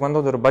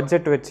டேரக்டர்ஸ்க்கு ஒரு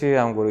பட்ஜெட் வச்சு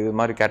அவங்க ஒரு இது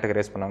மாதிரி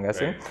கேட்டகரைஸ் பண்ணுவாங்க.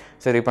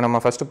 சரி இப்போ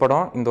நம்ம ஃபர்ஸ்ட்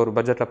படம் இந்த ஒரு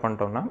பட்ஜெட்டில்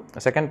பண்ணிட்டோம்னா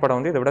செகண்ட்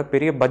படம் இதை விட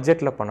பெரிய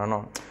பட்ஜெட்டில்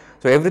பண்ணணும்.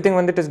 So everything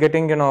it is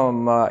getting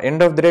end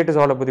of the day it is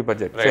all about the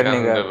budget. Right,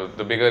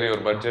 the bigger your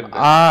budget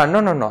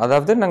no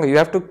அதாவது நாங்க you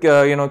have to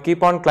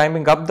keep on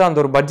climbing up the அந்த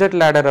ஒரு budget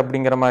ladder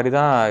அப்படிங்கிற மாதிரி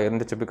தான்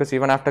இருந்துச்சு. because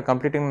even after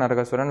completing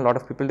Naragasooran, a lot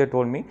of people they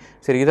told me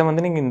சரி இதை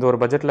நீங்க இந்த ஒரு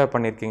பட்ஜெட்ல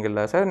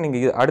பண்ணிருக்கீங்கல்ல சார், நீங்க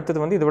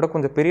அடுத்தது இதை விட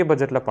கொஞ்சம் பெரிய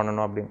பட்ஜெட்ல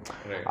பண்ணணும் அப்படின்னு.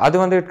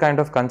 அது it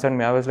kind of concerned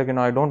me. I was like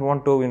I don't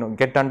want to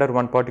get under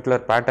one particular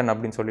pattern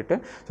அப்படின்னு சொல்லிட்டு.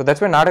 So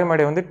that's why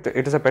Naragamade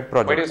it is a pet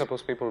project. Why do you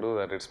suppose people do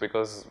that? It's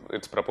because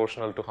it's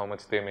proportional to how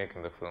much they make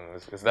in the film.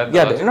 Is that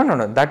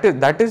no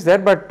that is there,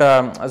 but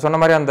சொன்ன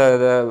மாதிரி அந்த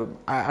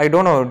I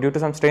don't know, due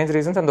to some strange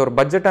reasons அந்த ஒரு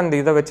budget அந்த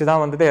இதை வச்சு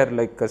தான் they are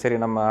like சரி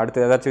நம்ம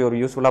அடுத்து ஏதாச்சும் ஒரு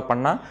யூஸ்ஃபுல்லாக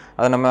பண்ணால்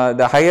அதை நம்ம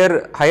the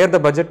higher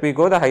the budget we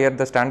go, the higher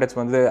the standards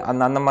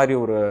அந்த மாதிரி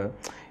ஒரு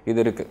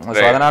இது இருக்கு.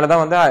 ஸோ அதனால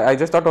தான் I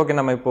just thought okay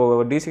நம்ம இப்போ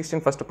D16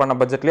 ஃபர்ஸ்ட் பண்ண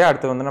பட்ஜெட்லேயே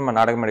அடுத்து நம்ம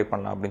நாடகமேடை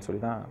பண்ணலாம் அப்படின்னு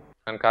சொல்லி தான்.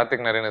 And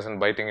Karthick Naren isn't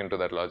biting into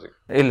that logic.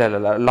 இல்ல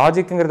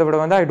லாஜிக்ங்கிறத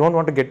விட I don't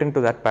want to get into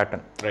that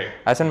pattern.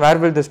 As in where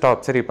will this stop?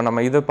 சரி இப்போ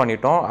நம்ம இது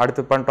பண்ணிட்டோம்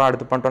அடுத்து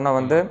பண்ணிட்டோம்னா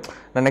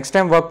நான் நெக்ஸ்ட்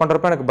டைம் ஒர்க்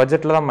பண்றப்ப எனக்கு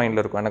பட்ஜெட்ல தான்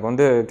மைண்ட்ல இருக்கும்,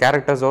 எனக்கு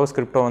கேரக்டர்ஸோ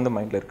ஸ்கிரிப்டோ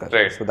மைண்ட்ல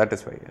இருக்காது. So that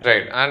is why.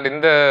 Right. And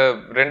இந்த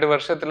 2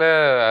 வருஷத்துல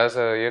as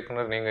a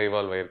இயக்குனர் நீங்க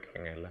இவால்வ்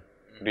ஆயிருக்கீங்க இல்ல?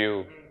 Do you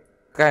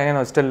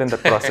still in the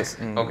process.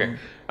 Okay.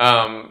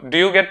 Do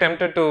you get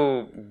tempted to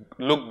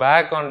look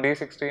back on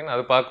D16?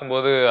 அது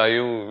பார்க்கும்போது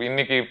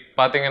இன்னைக்கு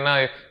பாத்தீங்கன்னா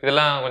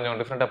இதெல்லாம் கொஞ்சம்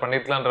டிஃபரெண்டா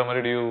பண்ணிருக்கலாம்ன்ற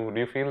மாதிரி do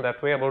you feel that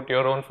way about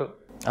your own film?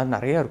 அது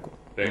நிறைய இருக்கும்.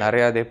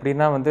 நிறைய அது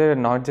எப்படின்னா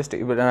நாட் ஜஸ்ட்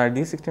இப்போ நான்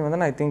D16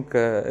 நான் ஐ திங்க்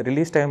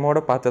ரிலீஸ் டைமோட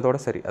பார்த்ததோட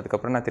சரி,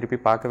 அதுக்கப்புறம் நான் திருப்பி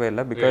பார்க்கவே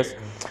இல்லை. பிகாஸ்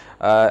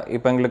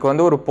இப்போ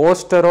எங்களுக்கு ஒரு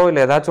போஸ்டரோ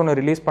இல்லை ஏதாச்சும்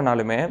ஒன்று ரிலீஸ்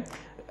பண்ணாலுமே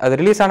அது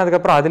ரிலீஸ்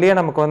ஆனதுக்கப்புறம் அதுலேயே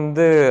நமக்கு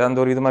அந்த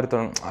ஒரு இது மாதிரி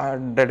தோணும்,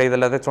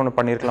 இதில் ஏதாச்சும் ஒன்று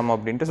பண்ணியிருக்கலாமா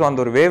அப்படின்ட்டு. ஸோ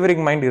அந்த ஒரு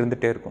வேவரிங் மைண்ட்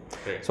இருந்துகிட்டே இருக்கும்.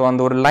 ஸோ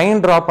அந்த ஒரு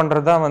லைன் ட்ரா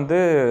பண்ணுறது தான்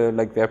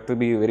like we have to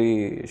be very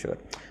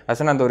sure.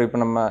 Hasan அந்த ஒரு இப்போ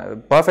நம்ம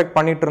பர்ஃபெக்ட்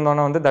பண்ணிட்டு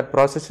இருந்தோன்னா that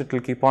process it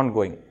will keep on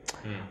going.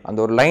 அந்த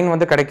ஒரு லைன்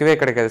கிடைக்கவே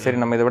கிடைக்காது. சரி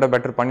நம்ம இதை விட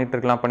பெட்டர் பண்ணிட்டு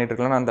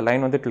இருக்கலாம் அந்த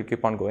line it will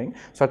keep on going.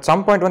 So at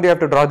some point you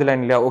have to draw the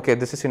line இல்லையா, okay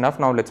this is enough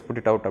now let's put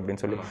it out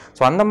அப்படின்னு சொல்லி.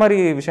 ஸோ அந்த மாதிரி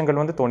விஷயங்கள்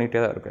தோணிட்டே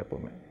தான் இருக்கும்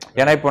எப்பவுமே.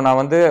 ஏன்னா இப்போ நான்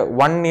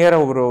 1 year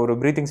ஒரு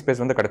பிரீத்திங்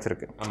ஸ்பேஸ்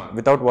கிடைச்சிருக்கு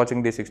without watching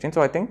D16.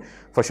 So I think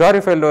for sure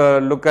if I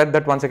look at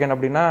that once again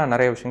அப்படின்னா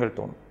நிறைய விஷயங்கள்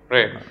தோணும்.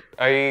 Right.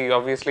 I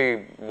obviously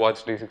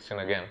watched D16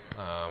 again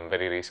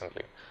very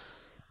recently.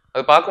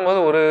 அது பார்க்கும்போது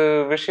ஒரு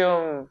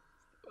விஷயம்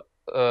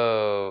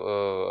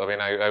I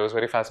mean I was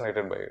very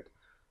fascinated by it.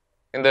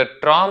 இந்த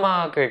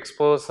ட்ராமாக்கு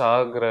expose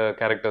ஆகிற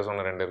கேரக்டர்ஸ்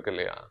 1-2 இருக்கு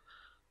இல்லையா,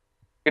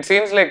 it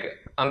seems like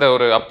அந்த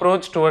ஒரு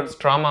approach towards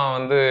trauma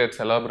வந்து it's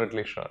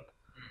elaborately shot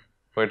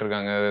போயிட்டு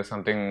இருக்காங்க.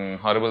 Something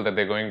horrible that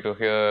they're going to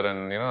hear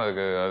and you know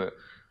அதுக்கு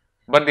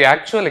but the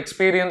actual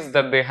experience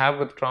that they have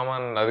with trauma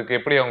and அதுக்கு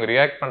எப்படி அவங்க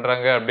react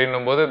பண்றாங்க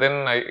அப்படின்னும் போது then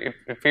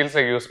it feels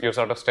like you're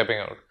sort of stepping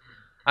out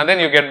and then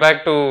you get back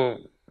to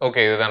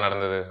okay இதுதான்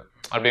நடந்தது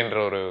அப்படின்ற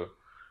ஒரு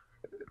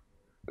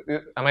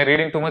am I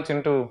reading too much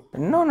into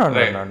no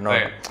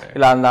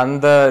இல்ல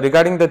அந்த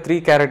regarding the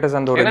three characters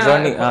and the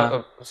journey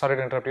sorry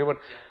to interrupt you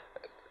but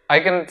I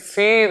can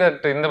see that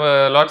in the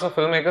lots of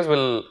filmmakers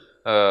will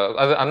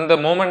அது அந்த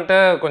மொமெண்ட்டை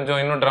கொஞ்சம்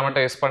இன்னும்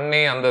ட்ராமடைஸ்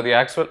பண்ணி அந்த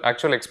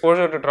ஆக்சுவல்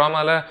எக்ஸ்போஜர் டு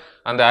ட்ராமாவில்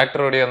அந்த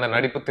ஆக்டருடைய அந்த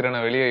நடிப்பு திறனை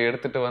வெளியே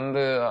எடுத்துட்டு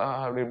வந்து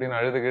அப்படி இப்படின்னு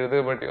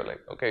அழுது but you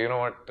like okay you know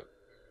what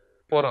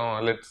போகிறோம்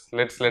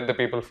let's let the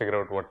people figure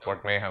out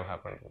what May have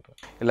happen.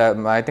 இல்லை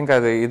ஐ திங்க்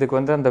அது இதுக்கு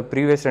வந்து அந்த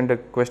ப்ரீவியஸ் 2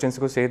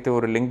 கொஸ்டின்ஸுக்கும் சேர்த்து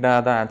ஒரு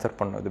லிங்க்டாக தான் ஆன்சர்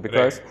பண்ணுது.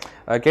 பிகாஸ்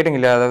கேட்டிங்க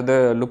இல்லையா, அதாவது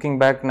லுக்கிங்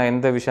பேக் நான்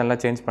எந்த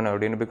விஷயம்லாம் சேஞ்ச் பண்ணேன்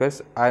அப்படின்னு. Because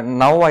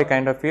now I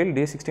kind of feel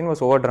D16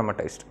 was over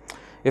traumatised.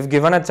 If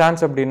given a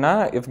chance அப்படின்னா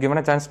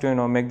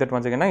to make that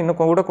once again இன்னும்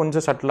கூட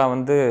கொஞ்சம் சட்டிலாக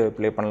வந்து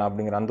ப்ளே பண்ணலாம்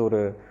அப்படிங்கிற அந்த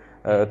ஒரு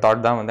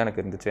தாட் தான் வந்து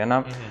எனக்கு இருந்துச்சு. ஏன்னா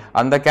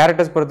அந்த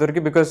கேரக்டர்ஸ் பொறுத்த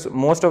வரைக்கும் because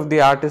most of the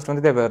artist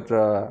வந்து தேவர்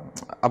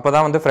அப்போ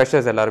தான் வந்து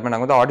ஃப்ரெஷர்ஸ் எல்லாருமே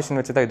நாங்கள் வந்து ஆடிஷன்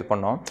வச்சு தான் இது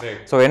பண்ணோம்.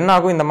 ஸோ என்ன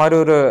ஆகும், இந்த மாதிரி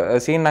ஒரு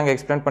சீன் நாங்கள்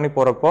எக்ஸ்பிளைன் பண்ணி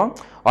போகிறப்போ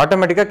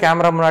ஆட்டோமேட்டிக்காக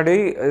கேமரா முன்னாடி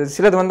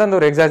சிலது வந்து அந்த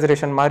ஒரு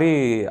எக்ஸாஜரேஷன் மாதிரி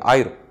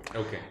ஆயிரும்.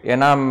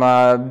 ஏன்னா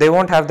தே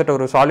ஒன்ட் ஹேவ் தட்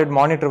ஒரு சாலிட்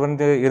மானிட்டர்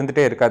வந்து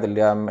இருந்துகிட்டே இருக்காது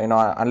இல்லையா. ஏன்னா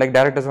அன்லைக்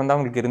டேரக்டர்ஸ் வந்து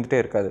அவங்களுக்கு இருந்துகிட்டே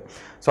இருக்காது.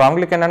 ஸோ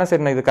அவங்களுக்கு என்னென்னா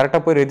சரி நான் இது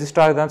கரெக்டாக போய்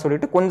ரெஜிஸ்டர் ஆகுதான்னு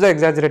சொல்லிட்டு கொஞ்சம்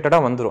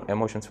எக்ஸாஜரேட்டடாக வந்துடும்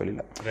எமோஷன்ஸ்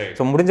வெளியில்.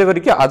 ஸோ முடிஞ்ச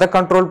வரைக்கும் அதை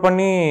கண்ட்ரோல்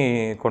பண்ணி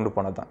கொண்டு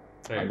போனது தான்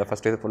அந்த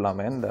ஃபர்ஸ்ட் இது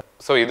ஃபுல்லாமே. இந்த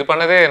ஸோ இது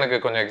பண்ணதே எனக்கு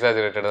கொஞ்சம்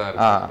எக்ஸாஜரேட்டடாக தான்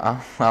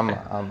இருக்கு.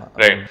 ஆமாம்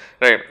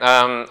ரைட்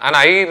அண்ட்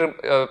ஐ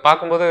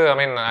பார்க்கும்போது ஐ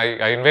மீன்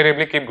ஐ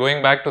invariably keep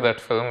going back to that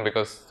film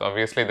because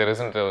obviously there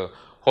isn't a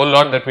whole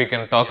lot that we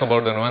can talk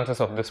about the nuances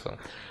of this film.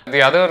 The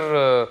other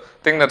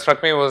thing that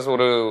struck me was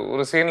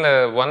ஒரு சீனில்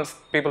once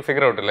people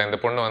figure out இல்லை இந்த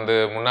பொண்ணு வந்து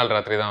முன்னாள்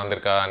ராத்திரி தான்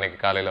வந்திருக்கா அன்னைக்கு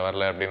காலையில்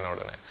வரல அப்படின்னு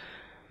உடனே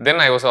then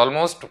I was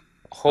almost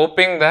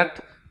hoping that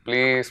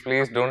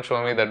please don't show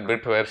me that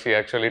bit where she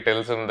actually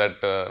tells him that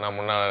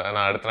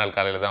நான் அடுத்த நாள்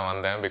காலையில் தான்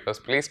வந்தேன் because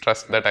please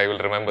trust that I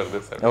will remember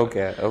this.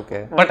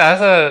 Okay but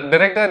as a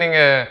director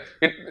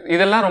நீங்கள்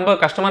இதெல்லாம் ரொம்ப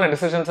கஷ்டமான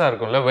டிசிஷன்ஸாக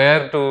இருக்கும்ல,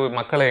 where to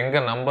மக்களை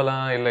எங்கே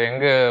நம்பலாம் இல்லை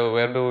எங்கே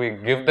where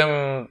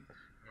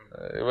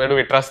do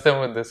we trust them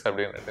with this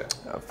அப்படின்ட்டு.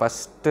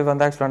 ஃபஸ்ட்டு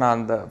வந்து ஆக்சுவலாக நான்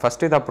அந்த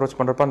ஃபஸ்ட்டு இதை அப்ரோச்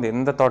பண்ணுறப்போ அந்த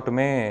எந்த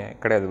தாட்டுமே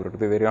கிடையாது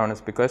to be very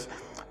honest. Because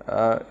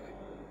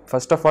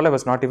first of all I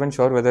was not even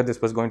sure whether this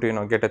was going to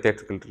get a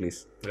theatrical release.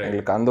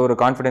 எங்களுக்கு அந்த ஒரு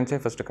கான்ஃபிடென்ஸே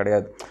ஃபஸ்ட்டு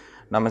கிடையாது.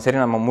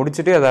 நம்ம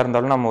முடிச்சுட்டு எதாக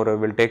இருந்தாலும் நம்ம ஒரு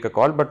will take a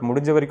call, but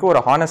முடிஞ்ச வரைக்கும்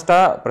ஒரு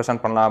ஹானஸ்ட்டாக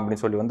ப்ரெசென்ட் பண்ணலாம்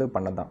அப்படின்னு சொல்லி வந்து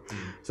பண்ணதான்.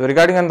 ஸோ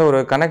ரிகார்டிங் அந்த ஒரு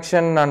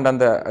கனெக்ஷன் அண்ட்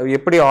அந்த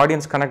எப்படி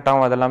ஆடியன்ஸ் கனெக்ட்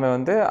ஆகும் அதெல்லாமே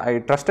வந்து ஐ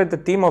trusted the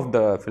theme of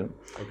the film.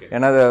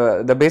 ஏன்னா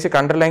த பேசிக்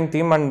அண்டர்லைங்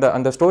தீம் அண்ட்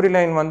அந்த ஸ்டோரி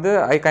லைன் வந்து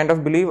ஐ கைண்ட்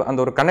ஆஃப் பிலீவ்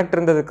அந்த ஒரு கனெக்ட்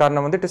இருந்தது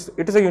காரணம் வந்து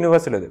இட் இஸ் அ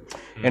யூனிவர்சல். இது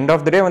எண்ட்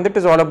ஆஃப் த டே வந்து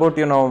it is all about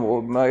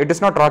it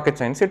is not rocket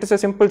science, it is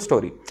a simple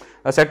story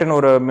set இன்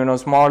ஒரு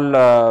small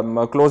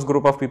close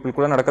group of people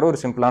கூட நடக்கிற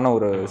ஒரு சிம்பிளான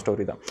ஒரு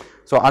ஸ்டோரி தான்.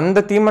 ஸோ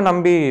அந்த தீமை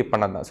நம்பி பண்ணதான்.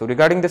 So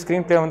regarding the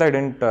screenplay வந்து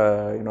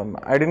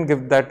I didn't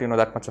give that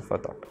that much of a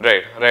thought.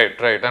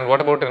 Right. And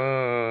what about in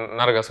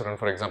Naragasooran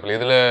for example?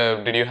 Idhula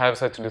did you have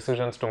such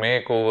decisions to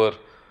make over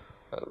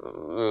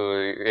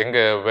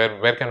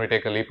where can we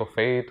take a leap of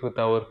faith with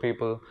our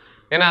people?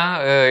 ஏன்னா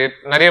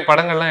நிறைய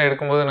படங்கள்லாம்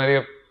எடுக்கும்போது நிறைய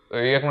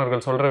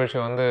இயக்குனர்கள் சொல்கிற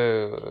விஷயம் வந்து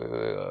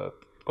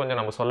கொஞ்சம்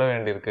நம்ம சொல்ல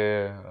வேண்டியிருக்கு,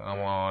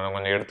 நம்ம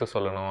கொஞ்சம் எடுத்து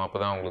சொல்லணும் அப்போ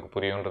தான் அவங்களுக்கு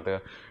புரியுன்றது.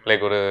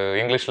 லைக் ஒரு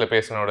இங்கிலீஷில்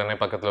பேசின உடனே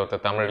பக்கத்தில்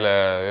ஒருத்தர் தமிழில்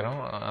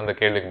அந்த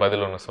கேள்விக்கு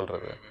பதில் ஒன்று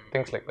சொல்கிறது,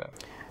 திங்ஸ் லைக்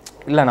தட்.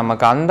 இல்லை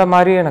நமக்கு அந்த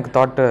மாதிரி எனக்கு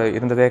தாட்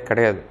இருந்ததே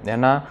கிடையாது.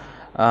 ஏன்னா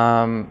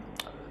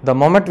the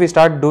moment we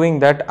start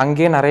doing that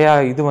அங்கேயே நிறையா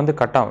இது வந்து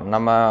கட் ஆகும்.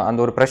 நம்ம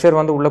அந்த ஒரு ப்ரெஷர்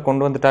வந்து உள்ளே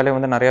கொண்டு வந்துட்டாலே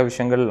வந்து நிறையா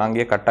விஷயங்கள்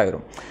அங்கேயே கட்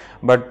ஆயிரும்.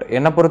 பட்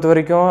என்னை பொறுத்த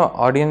வரைக்கும்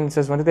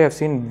ஆடியன்ஸஸ் வந்து they have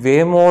seen way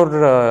more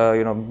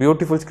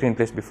beautiful screen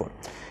place before.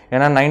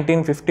 ஏன்னா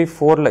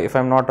 1954 இஃப்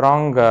ஐம் நாட்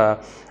ராங்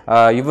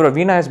இவர்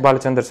வீணா எஸ்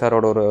பாலச்சந்தர்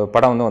சாரோட ஒரு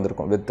படம் வந்து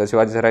வந்திருக்கும் with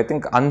Sivaji sir. I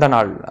think அந்த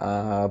நாள்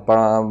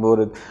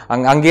ஒரு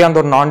அங்கேயே அந்த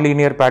ஒரு நான்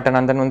லீனியர் பேட்டர்ன்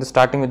அண்ட் தென் வந்து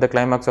starting with the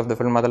climax of the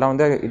film அதெல்லாம்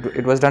வந்து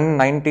இட் வாஸ் டன்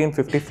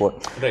 1954.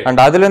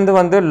 அண்ட் அதுலேருந்து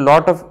வந்து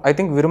lot of I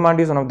think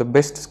Virumandi is one of the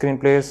best screen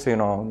place.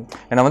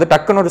 ஏன்னா வந்து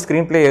டக்குன்னு ஒரு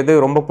ஸ்க்ரீன் பிளே எது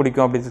ரொம்ப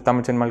பிடிக்கும் அப்படின்னு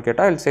தமிழ் சினிமாவில்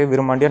கேட்டால் இல் சே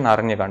விருமாண்டி அண்ட்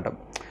அரண்யகாண்டம்.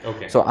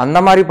 ஸோ அந்த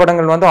மாதிரி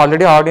படங்கள் வந்து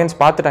ஆல்ரெடி ஆடியன்ஸ்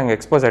பார்த்துட்டாங்க,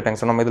 எக்ஸ்போஸ் ஆகிட்டாங்க.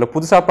 ஸோ நம்ம இதில்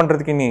புதுசாக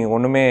பண்ணுறதுக்கு நீ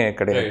ஒன்றுமே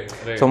கிடையாது.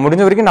 ஸோ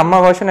முடிஞ்ச வரைக்கும்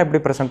நம்ம வெர்ஷன்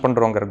எப்படி ப்ரெசென்ட்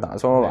பண்ணுறோங்கிறது தான்.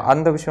 ஸோ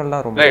அந்த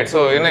விஷயம்லாம் ரொம்ப right.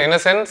 So in a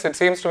sense it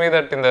seems to me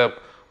that in the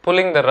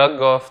pulling the rug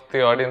off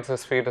the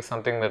audience's feet is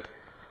something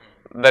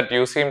that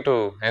you seem to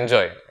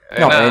enjoy.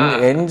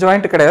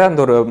 என்ஜாயிண்ட் கிடையாது,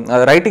 அந்த ஒரு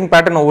ரைட்டிங்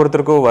பேட்டர்ன்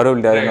ஒவ்வொருத்தருக்கும் வரும்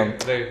இல்லையா,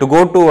 டு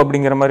கோ டு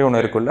அப்படிங்கிற மாதிரி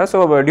ஒன்று இருக்குல்ல. So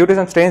due to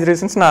some strange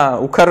reasons நான்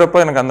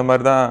உட்கார்றப்போ எனக்கு அந்த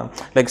மாதிரி தான்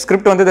லைக்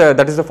ஸ்கிரிப்ட் வந்து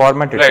that is the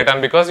format. Right.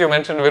 And because you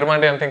mention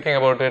Virumandi, I'm thinking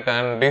about it,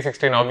 and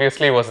D16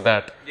 obviously was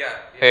that.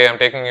 Hey, I'm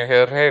taking you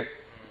here. Hey,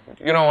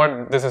 you know what,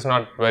 this is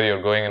not where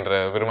you're going. And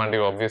Virumandi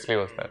obviously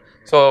was that.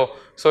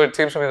 So it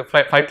seems to me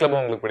Fight Club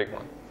உங்களுக்கு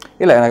பிடிக்குமா?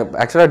 இல்லை எனக்கு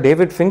ஆக்சுவலாக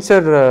David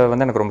Fincher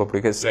வந்து எனக்கு ரொம்ப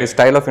பிடிக்கும்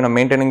style of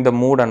maintaining the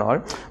mood and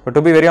all but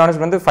to be very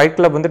honest வந்து ஃபைட்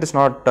கிளப் வந்து it is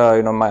not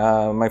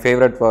my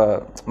favourite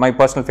my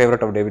personal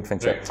favourite of David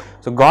Fincher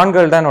so Khan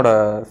girl தான் என்னோட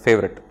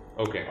favourite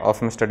of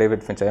Mr.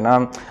 David Fincher.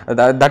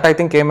 That I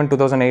think came in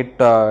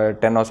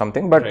 2008-10 or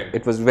something, but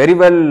it was very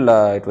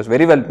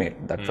well made,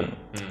 that film.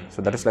 So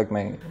that is like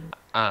my...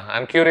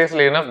 And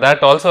curiously enough, that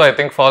also I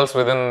think falls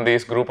within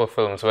these group of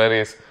films where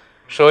he's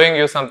showing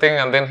you something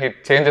and then he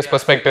changes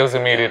perspectives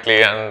immediately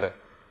and...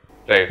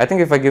 Right. I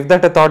think if I give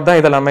that a thought,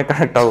 idellame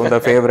connect agum,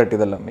 the favorite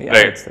idellame.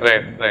 Right.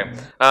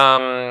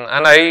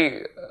 And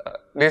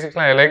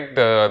basically I liked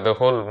the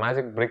whole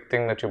magic brick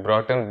thing that you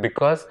brought in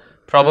because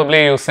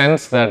probably you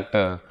sense that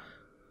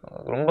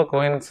ரொம்ப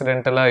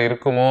கோஇன்சிடென்டலா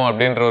இருக்குமோ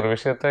அப்படின்ற ஒரு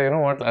விஷயத்தை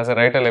what as a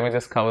writer let me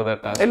just cover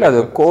that aspect. இல்ல அது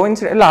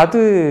coincident இல்ல அது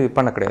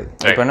பண்ண கிடையாது.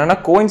 இப்போ என்னன்னா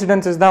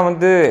கோஇன்சிடென்சஸ் தான்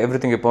வந்து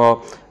எவ்ரிதிங். இப்போ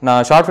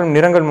நான் ஷார்ட் ஃபிலிம்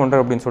நிறங்கள்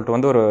மூன்று அப்படின்னு சொல்லிட்டு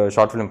வந்து ஒரு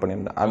ஷார்ட் ஃபிலிம்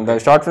பண்ணியிருந்தேன். அந்த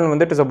ஷார்ட் ஃபிலிம்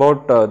வந்து it is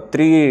about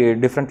 3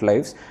 different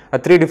lives at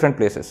 3 different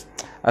places.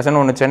 Hasan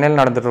ஒன்று சென்னையில்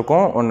நடந்துட்டு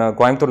இருக்கும், ஒன்று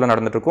கோயம்புத்தூரில்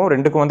நடந்துட்டு இருக்கும்,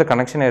 ரெண்டுக்கும் வந்து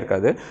கனெக்ஷனே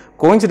இருக்காது.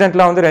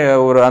 கோஇன்சிடென்ட்லாம் வந்து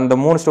ஒரு அந்த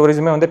 3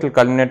 ஸ்டோரிஸுமே வந்து it will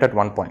culminate at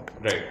one point.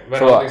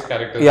 So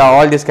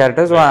all these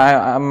characters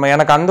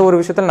எனக்கு அந்த ஒரு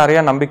விஷயத்தில்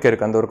நிறைய நம்பிக்கை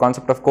இருக்குது, அந்த ஒரு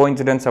கான்செப்ட் ஆஃப்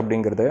கோஇன்சிடென்ஸ்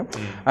அப்படிங்கிறது.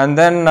 And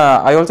then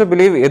I also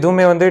believe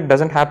எதுவுமே வந்து it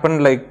doesn't happen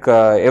like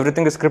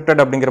everything is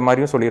scripted அப்படிங்கிற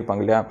மாதிரியும்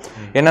சொல்லியிருப்பாங்க இல்லையா.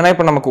 என்னன்னா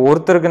இப்போ நமக்கு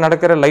ஒருத்தருக்கு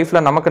நடக்கிற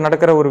லைஃப்பில் நமக்கு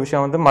நடக்கிற ஒரு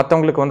விஷயம் வந்து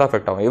மற்றவங்களுக்கு வந்து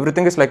அஃபெக்ட் ஆகும்.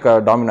 Everything is like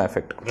டாமினோ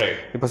effect.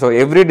 இப்போ so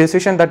every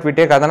decision that we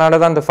take, அதனால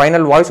தான் அந்த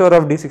final voice over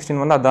of D16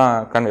 வந்து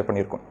அதான் கன்வே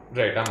பண்ணியிருக்கோம்.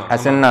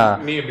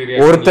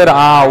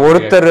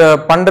 ஒருத்தர்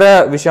பண்ற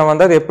விஷயம்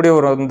வந்து அது எப்படி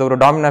ஒரு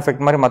டாமினோ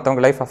எஃபெக்ட் மாதிரி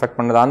மற்றவங்க லைஃப் அஃபெக்ட்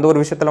பண்ணுது, அந்த ஒரு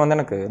விஷயத்துல வந்து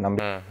எனக்கு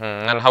நம்பிக்கை.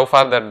 And how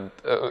far that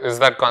is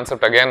that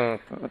concept again?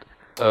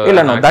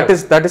 இல்ல no,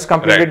 that is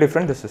completely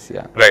different. This is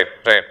right.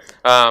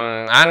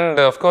 And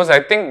of course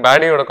I think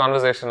Baddiyoda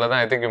conversation la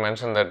I think you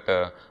mentioned that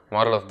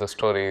moral of the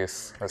story is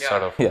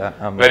sort of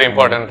very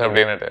important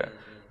அப்படினு.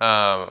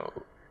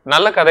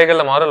 நல்ல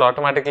கதைகள்ல moral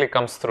automatically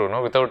comes through, no,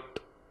 without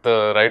the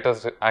writers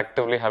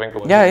actively having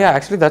to...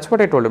 actually that's what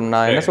I told him.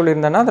 நான் என்ன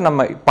சொல்லியிருந்தேன்னா, அது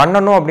நம்ம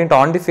பண்ணணும் அப்படின்ட்டு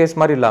on the face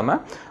மாதிரி இல்லாமல்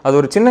அது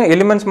ஒரு சின்ன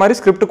எலிமெண்ட்ஸ் மாதிரி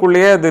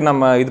ஸ்கிரிப்டுக்குள்ளேயே அது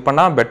நம்ம இது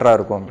பண்ணால் பெட்டராக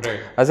இருக்கும்.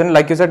 as in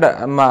like you said,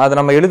 அது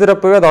நம்ம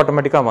எழுதுறப்பவே அது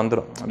ஆட்டோமேட்டிக்காக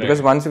வந்துடும்.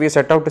 Because once we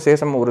set out to say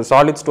some ஒரு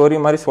சாலிட் ஸ்டோரி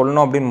மாதிரி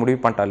சொல்லணும் அப்படின்னு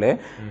முடிவு பண்ணிட்டாலே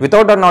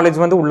வித்தவுட் அவர் நாலேஜ்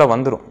வந்து உள்ள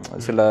வந்துடும்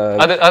சில.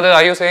 அது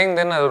are you saying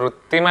then ஒரு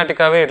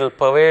தீமேட்டிக்காவே it will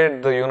pervade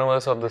the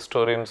universe of the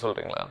story ன்னு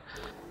சொல்றீங்களா?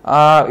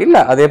 இல்லை,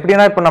 அது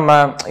எப்படின்னா இப்போ நம்ம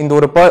இந்த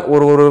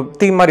ஒரு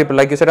தீம் மாதிரி இப்போ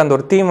லைக் யூ செட் அந்த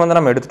ஒரு தீம் வந்து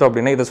நம்ம எடுத்துட்டோம்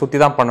அப்படின்னா இதை சுற்றி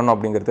தான் பண்ணணும்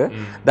அப்படிங்கிறது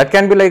தட்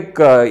கேன் பி லைக்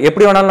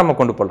எப்படி வேணாலும் நம்ம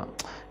கொண்டு போகலாம்.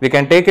 we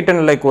can take it in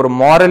like ஒரு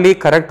morally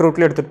correct route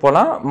எடுத்துட்டு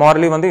போகலாம்,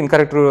 morally வந்து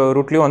incorrect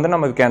route வந்து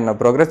நம்ம can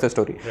progress the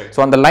story. So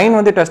அந்த லைன்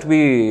வந்து it has to be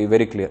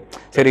very clear.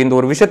 சரி, இந்த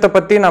ஒரு விஷயத்தை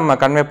பற்றி நம்ம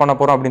கன்வே பண்ண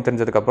போகிறோம் அப்படின்னு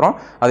தெரிஞ்சதுக்கப்புறம்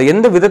அது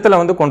எந்த விதத்தில்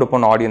வந்து கொண்டு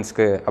போகணும்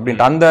ஆடியன்ஸ்க்கு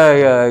அப்படின்ட்டு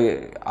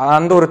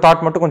அந்த ஒரு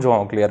தாட் மட்டும்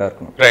கொஞ்சம் கிளியராக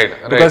இருக்கணும்.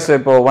 பிகாஸ்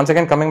இப்போ once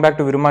again coming back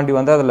to Virumandi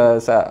வந்து அதில்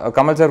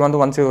கமல் சார்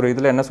வந்து ஒன்ஸ் ஒரு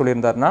இதில் என்ன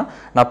சொல்லியிருந்தாருன்னா,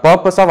 நான்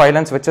பர்பஸாக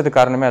வயலன்ஸ் வச்சது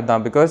காரணமே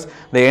அதுதான். Because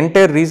the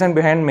entire reason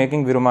behind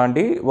making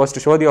Virumandi was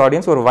to show the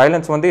audience ஒரு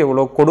வயலன்ஸ் வந்து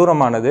எவ்வளோ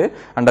கொடூரமானது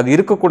அண்ட் அது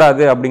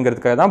இருக்கக்கூடாது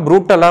அப்படிங்கிறதுக்காக தான்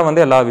ப்ரூட்டலாக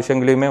வந்து எல்லா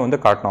விஷயங்களையுமே வந்து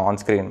காட்டணும் ஆன்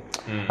ஸ்க்ரீன்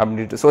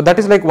அப்படின்ட்டு. So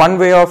that is like one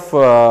way of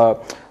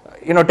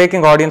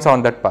taking audience on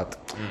that path.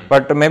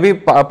 But maybe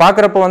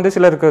பார்க்குறப்ப வந்து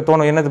சிலருக்கு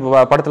தோணும், என்னது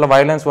படத்தில்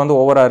வயலன்ஸ் வந்து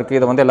ஓவரா இருக்கு,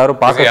 இதை வந்து எல்லாரும்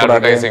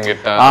பார்க்கக்கூடாது,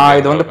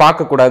 இது வந்து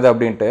பார்க்கக்கூடாது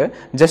அப்படின்ட்டு.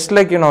 Just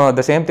like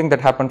the same thing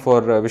that happen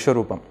for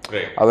விஸ்வரூபம்.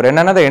 அவர்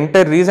என்னன்னா the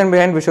entire reason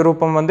behind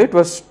விஸ்வரூபம் வந்து it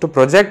was to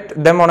project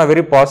them on a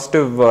very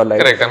positive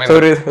light.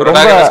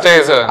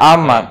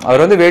 ஆமா,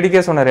 அவர் வந்து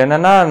வேடிக்கையா சொன்னார்,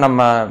 என்னன்னா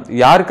நம்ம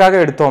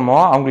யாருக்காக எடுத்தோமோ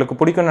அவங்களுக்கு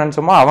பிடிக்கும்னு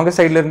நினைச்சோமோ அவங்க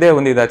சைட்ல இருந்தே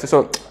வந்து இதாச்சு. So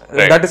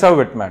that is how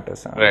it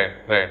matters.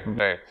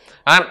 Right.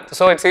 And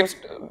so it seems,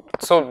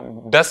 so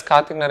does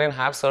Karthick Naren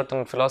have certain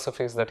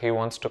philosophies that he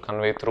wants to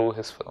convey through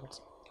his films?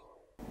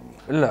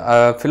 இல்லை,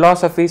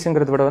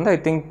 ஃபிலாசபிஸ்ங்கிறத விட வந்து ஐ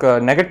திங்க்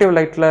நெகட்டிவ்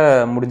லைட்டில்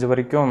முடிஞ்ச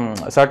வரைக்கும்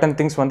சர்டன்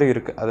திங்ஸ் வந்து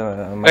இருக்கு. அது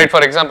right.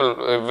 For example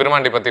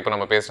Virumandi பற்றி இப்போ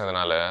நம்ம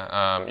பேசுனதுனால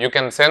you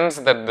can sense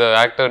that the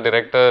actor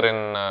director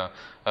in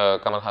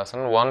Kamal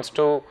Haasan wants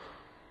to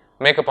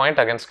make a point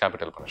against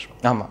capital punishment.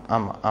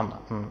 ஆமாம்.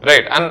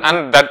 Right. And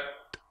that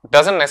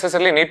doesn't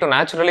necessarily need to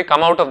naturally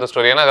come out of the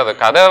story. ஏன்னா அது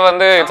கதை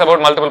வந்து it's about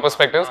multiple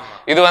perspectives.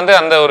 இது வந்து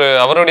அந்த ஒரு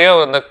அவருடைய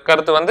அந்த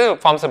கருத்து வந்து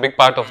forms a big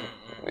part of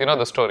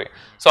the story.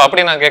 So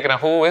அப்படி நான்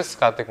கேட்குறேன், who is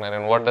Karthick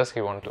Naren? What does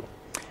he want to?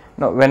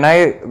 No, when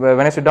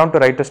I sit down to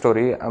write a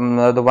story,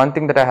 the one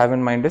thing that I have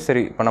in mind is,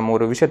 சரி இப்போ நம்ம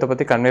ஒரு விஷயத்தை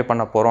பற்றி convey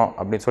பண்ண போகிறோம்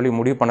அப்படின்னு சொல்லி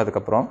முடிவு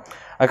பண்ணதுக்கப்புறம்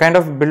I kind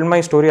of build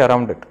my story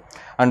around it.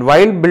 And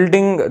while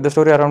building the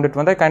story around it,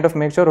 I kind of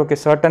make sure, okay,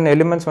 certain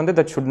elements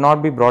that should not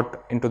be brought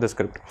into the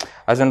script.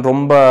 As in,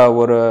 romba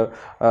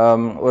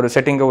or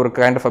setting a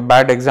kind of a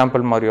bad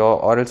example Mario,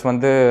 or else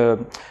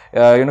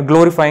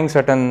glorifying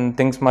certain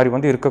things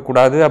Mario irukka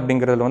kudadu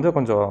abdingiradhula vandu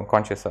konjam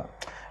conscious.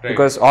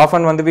 Because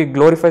often we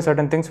glorify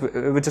certain things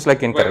which is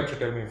like incorrect.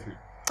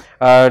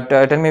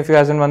 Tell me if you,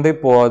 as in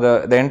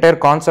the entire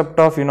concept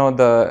of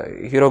the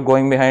hero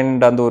going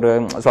behind and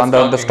so on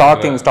the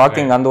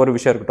stalking and ஒரு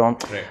விஷயம் இருக்கட்டும்.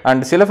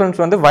 And சில films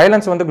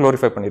violence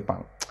glorify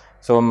பண்ணிருப்பாங்க.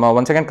 So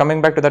once again coming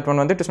back to that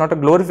one, it is not a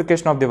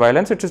glorification of the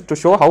violence, it is to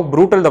show how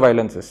brutal the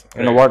violence is.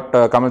 You know what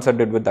Kamal sir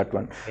did with that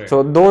one. So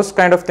those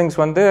kind of things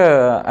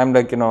I'm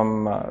like,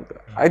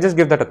 I just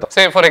give that a thought.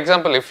 Say for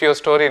example, if your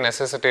story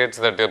necessitates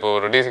that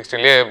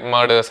D16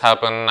 murders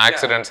happen,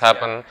 accidents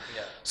happen,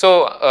 so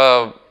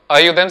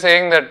are you then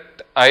saying that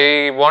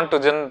I want to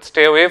then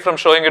stay away from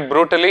showing it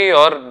brutally,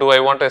 or do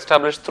I want to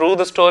establish through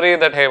the story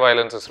that hey,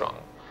 violence is wrong?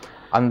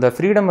 அந்த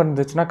freedom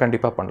இருந்துச்சுன்னா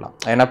கண்டிப்பாக பண்ணலாம்.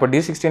 ஏன்னா இப்போ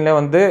D16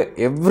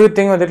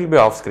 everything it will be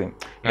off screen,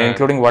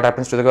 including what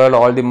happens to the girl,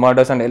 all the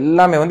murders and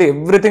எல்லாமே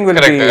everything will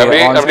be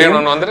on screen.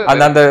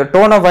 அந்த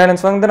tone of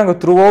violence நாங்கள்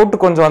through out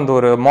கொஞ்சம் அந்த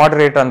ஒரு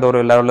மாடரேட் அந்த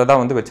ஒரு லெவலில்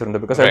தான்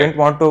வச்சிருந்தோம். Because I tent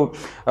want to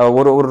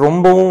ஒரு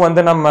ரொம்பவும்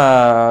நம்ம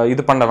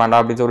இது பண்ண வேண்டாம்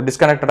அப்படின்னு ஒரு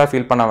டிஸ்கனெக்டடாக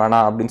ஃபீல் பண்ண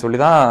வேணாம் அப்படின்னு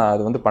சொல்லி தான்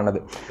அது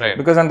பண்ணது.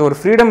 பிகாஸ் அந்த ஒரு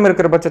ஃப்ரீடம்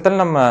இருக்கிற பட்சத்தில்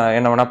நம்ம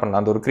என்ன வேணா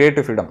பண்ணலாம், அந்த ஒரு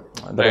கிரியேட்டிவ் ஃப்ரீடம்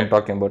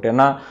டாக்கிங் அபவுட்.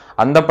 ஏன்னா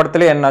அந்த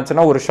படத்துல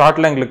என்னாச்சுன்னா ஒரு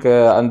ஷார்ட்ல எங்களுக்கு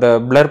அந்த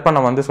பிளர் பண்ண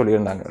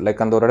சொல்லியிருந்தாங்க.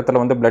 லைக் அந்த ஒரு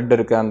இடத்துல பிளட்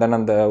இருக்கு,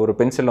 அந்த ஒரு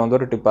பென்சில்ல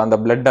ஒரு டிப் அந்த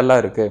பிளட் எல்லாம்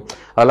இருக்கு,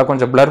 அதெல்லாம்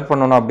கொஞ்சம் பிளர்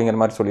பண்ணணும் அப்படிங்கிற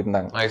மாதிரி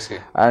சொல்லியிருந்தாங்க.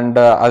 அண்ட்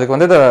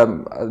அதுக்கு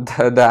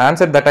the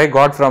answer that I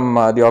got from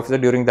the officer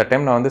during that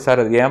time, நான்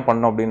சார் அது ஏன்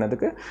பண்ணணும்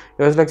அப்படின்னதுக்கு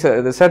it was like,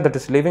 sir, that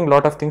is leaving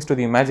lot of things to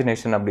the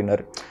imagination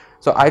அப்படின்னாரு.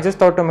 So I just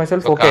thought to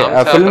myself, okay,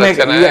 a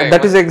filmmaker,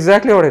 that is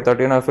exactly what I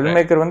thought. A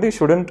filmmaker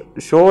shouldn't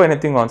show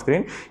anything on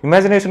screen.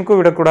 Imagination ku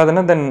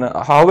vidakudadana, then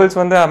how else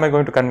am I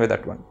going to convey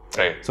that one?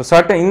 Right. So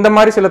certain in the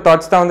mari sila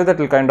thoughts that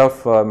will kind of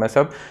mess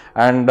up.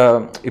 And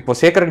ipo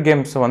Sacred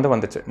Games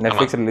vanduchu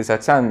Netflix release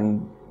acha,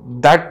 and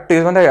that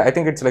is I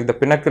think it's like the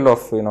pinnacle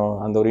of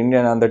and the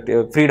Indian and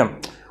the freedom.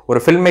 ஒரு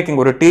film making,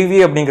 ஒரு TV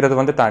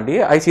அப்படிங்கிறது தாண்டி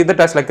ஐ see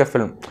that as like a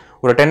film.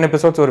 ஒரு 10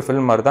 episodes ஒரு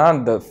film மாதிரி தான்.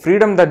 அந்த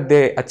freedom that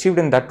they achieved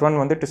in that one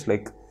it is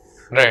like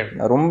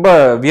ரொம்ப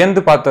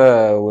வியந்து பார்த்த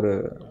ஒரு.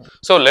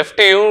 So left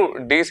to you,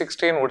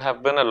 D16 would have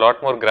been a lot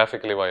more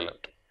graphically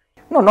violent.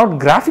 No, not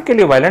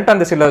graphically violent.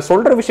 அந்த சில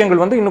சொல்ற விஷயங்கள்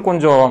இன்னும்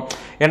கொஞ்சம்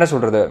என்ன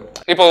சொல்றது,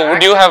 இப்போ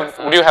would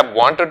you have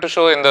wanted to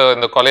show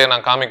இந்த கொலையை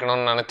நான்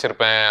காமிக்கணும்னு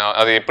நினைச்சிருப்பேன்,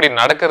 அது எப்படி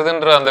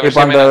நடக்கிறதுன்ற அந்த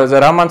விஷயம். இப்போ அந்த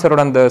ரஹ்மான்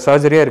சரோட அந்த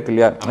சர்ஜரியா இருக்கு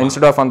இல்லையா,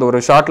 இன்ஸ்டெட் ஆஃப் அந்த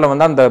ஒரு ஷாட்ல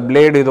அந்த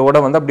பிளேட்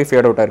இதோட அப்படியே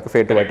ஃபேட் அவுட் ஆயிருக்கு,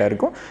 ஃபேட் அவுட்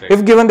ஆயிருக்கும்.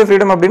 இஃப் given the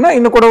freedom அப்படின்னா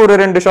இன்னும் கூட ஒரு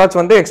 2 ஷாட்ஸ்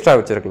எக்ஸ்ட்ரா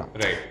வச்சிருக்கலாம்.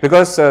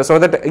 பிகாஸ் so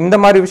that இந்த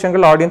மாதிரி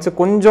விஷயங்கள் ஆடியன்ஸ்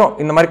கொஞ்சம்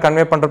இந்த மாதிரி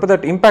கன்வே பண்றப்ப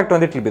that impact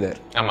it will be there.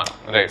 ஆமா,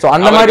 ரைட். சோ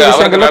அந்த மாதிரி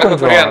விஷயங்கள்ல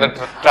கொஞ்சம் அந்த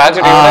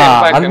ட்ராஜடியோட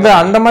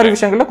இம்பாக்ட் அந்த மாதிரி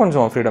விஷயங்கள்ல கொஞ்சம்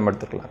freedom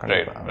எடுத்துக்கலாம்.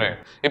 Right.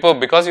 இப்போ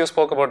because you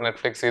spoke about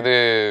Netflix, இது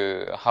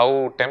how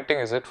tempting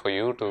is it for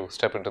you to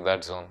step into that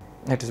zone?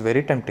 It is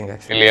very tempting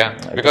actually. இல்லையா?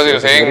 Because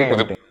you're saying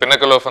the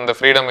pinnacle of the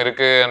freedom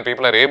இருக்கு and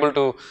people are able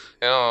to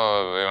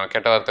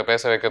கெட்ட வார்த்தை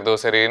பேச வைக்கிறதோ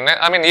சரி,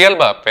 I mean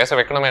இயல்பா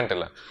பேச வைக்கணுமேன்ட்டு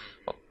இல்லை,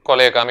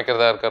 கொலையை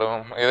காமிக்கிறதா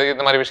இருக்கிறோம்,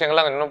 இந்த மாதிரி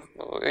விஷயங்கள்லாம் இன்னும்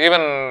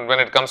even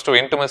when it comes to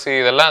intimacy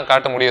இதெல்லாம்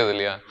காட்ட முடியாது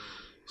இல்லையா?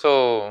 So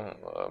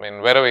I mean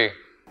where are we?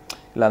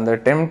 இல்லை அந்த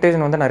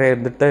டெம்டேஷன் நிறைய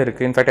இருந்துட்டு தான்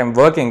இருக்குது. In fact I'm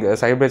working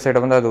side by side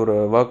அது ஒரு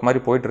ஒர்க் மாதிரி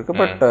போயிட்டு இருக்கு.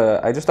 பட்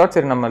ஐ ஜஸ்ட் தாட்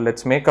சரி நம்ம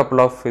லெட்ஸ் மேக் அப்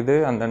ஆஃப் இது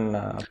and then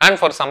and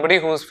for somebody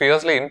who is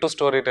fiercely into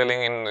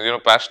storytelling and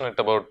passionate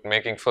about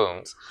making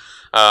films,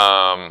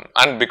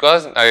 and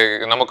because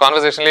நம்ம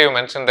கான்வர்சேஷன்லயே you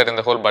mentioned that in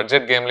the whole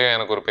budget gameலயும்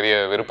எனக்கு ஒரு பெரிய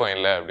விருப்பம்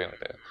இல்லை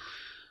அப்படின்ட்டு,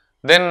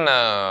 then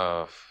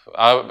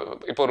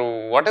இப்போ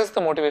what is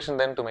the motivation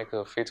then to make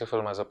a feature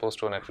film as opposed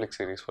to a Netflix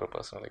series for a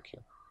person like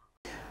you?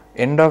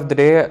 End of the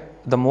day,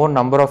 the more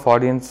number of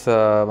audience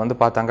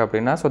பார்த்தாங்க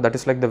அப்படின்னா, so that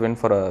is like the win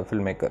for a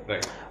filmmaker.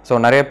 So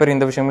நிறைய பேர்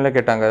இந்த விஷயங்கள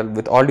கேட்டாங்க.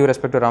 With all due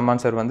respect to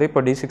Rahman sir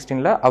இப்போ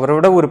D16 அவரை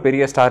விட ஒரு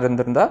பெரிய ஸ்டார்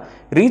இருந்திருந்தா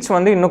ரீச்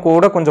இன்னும்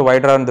கூட கொஞ்சம்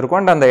வைடராக இருந்திருக்கும்.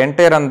 அண்ட் அந்த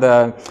என்டையர் அந்த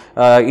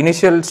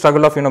initial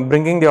struggle of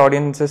bringing the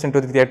audiences in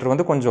to the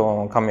theatre கொஞ்சம்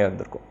கம்மியாக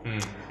இருந்திருக்கும்.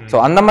 ஸோ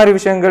அந்த மாதிரி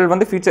விஷயங்கள்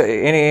feature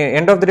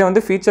end of the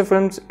day feature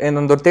films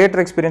இந்த ஒரு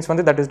theatre experience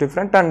that is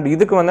different. And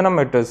இதுக்கு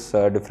நம்ம இட் இஸ்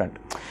டிஃப்ரெண்ட்.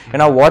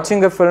 ஏன்னா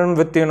வாட்சிங் அ ஃபிலிம்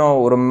வித்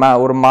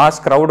ஒரு mass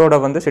க்ரௌடோட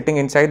sitting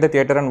inside the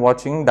theatre and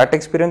வாட்சிங் தட்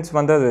எக்ஸ்பீரியன்ஸ்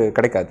அது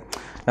கிடைக்காது.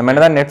 நம்ம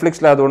என்னதான்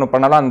நெட்ஃப்ளிக்ஸில் அது ஒன்று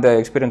பண்ணாலும் அந்த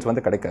எக்ஸ்பீரியன்ஸ்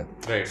கிடைக்காது.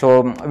 So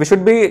we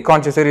should be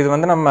conscious. இது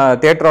நம்ம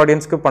தியேட்டர்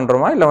ஆடியன்ஸ்க்கு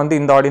பண்ணுறோமா இல்லை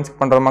இந்த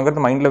ஆடியன்ஸ்க்கு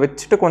பண்ணுறோமாங்கிறது மைண்டில்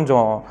வச்சுட்டு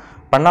கொஞ்சம்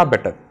பண்ணா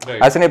பெட்டர்.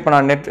 ஆக்சுவலி இப்போ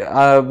நான்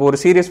ஒரு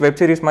சீரிஸ் வெப்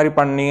சீரிஸ் மாதிரி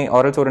பண்ணி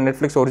ஆர்எல்ஸ் ஒரு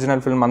நெட்ஃப்ளிக்ஸ்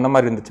ஒரிஜினல் ஃபிலிம் அந்த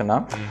மாதிரி இருந்துச்சுன்னா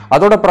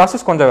அதோட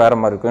ப்ராசஸ் கொஞ்சம் வேற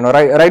மாதிரி இருக்கும்.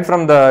 ரைட்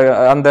ஃப்ரம் த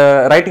அந்த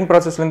ரைட்டிங்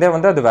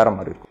ப்ராசஸ்லேருந்தே அது வேற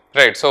மாதிரி இருக்கும்.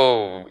 ரைட். ஸோ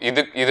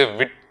இது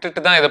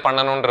விட்டுட்டு தான் இதை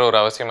பண்ணணுன்ற ஒரு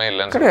அவசியமே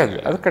இல்லை. கிடையாது,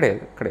 அது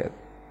கிடையாது.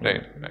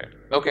 Right.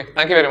 Okay.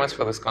 Thank you very much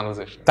for this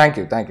conversation. Thank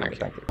you.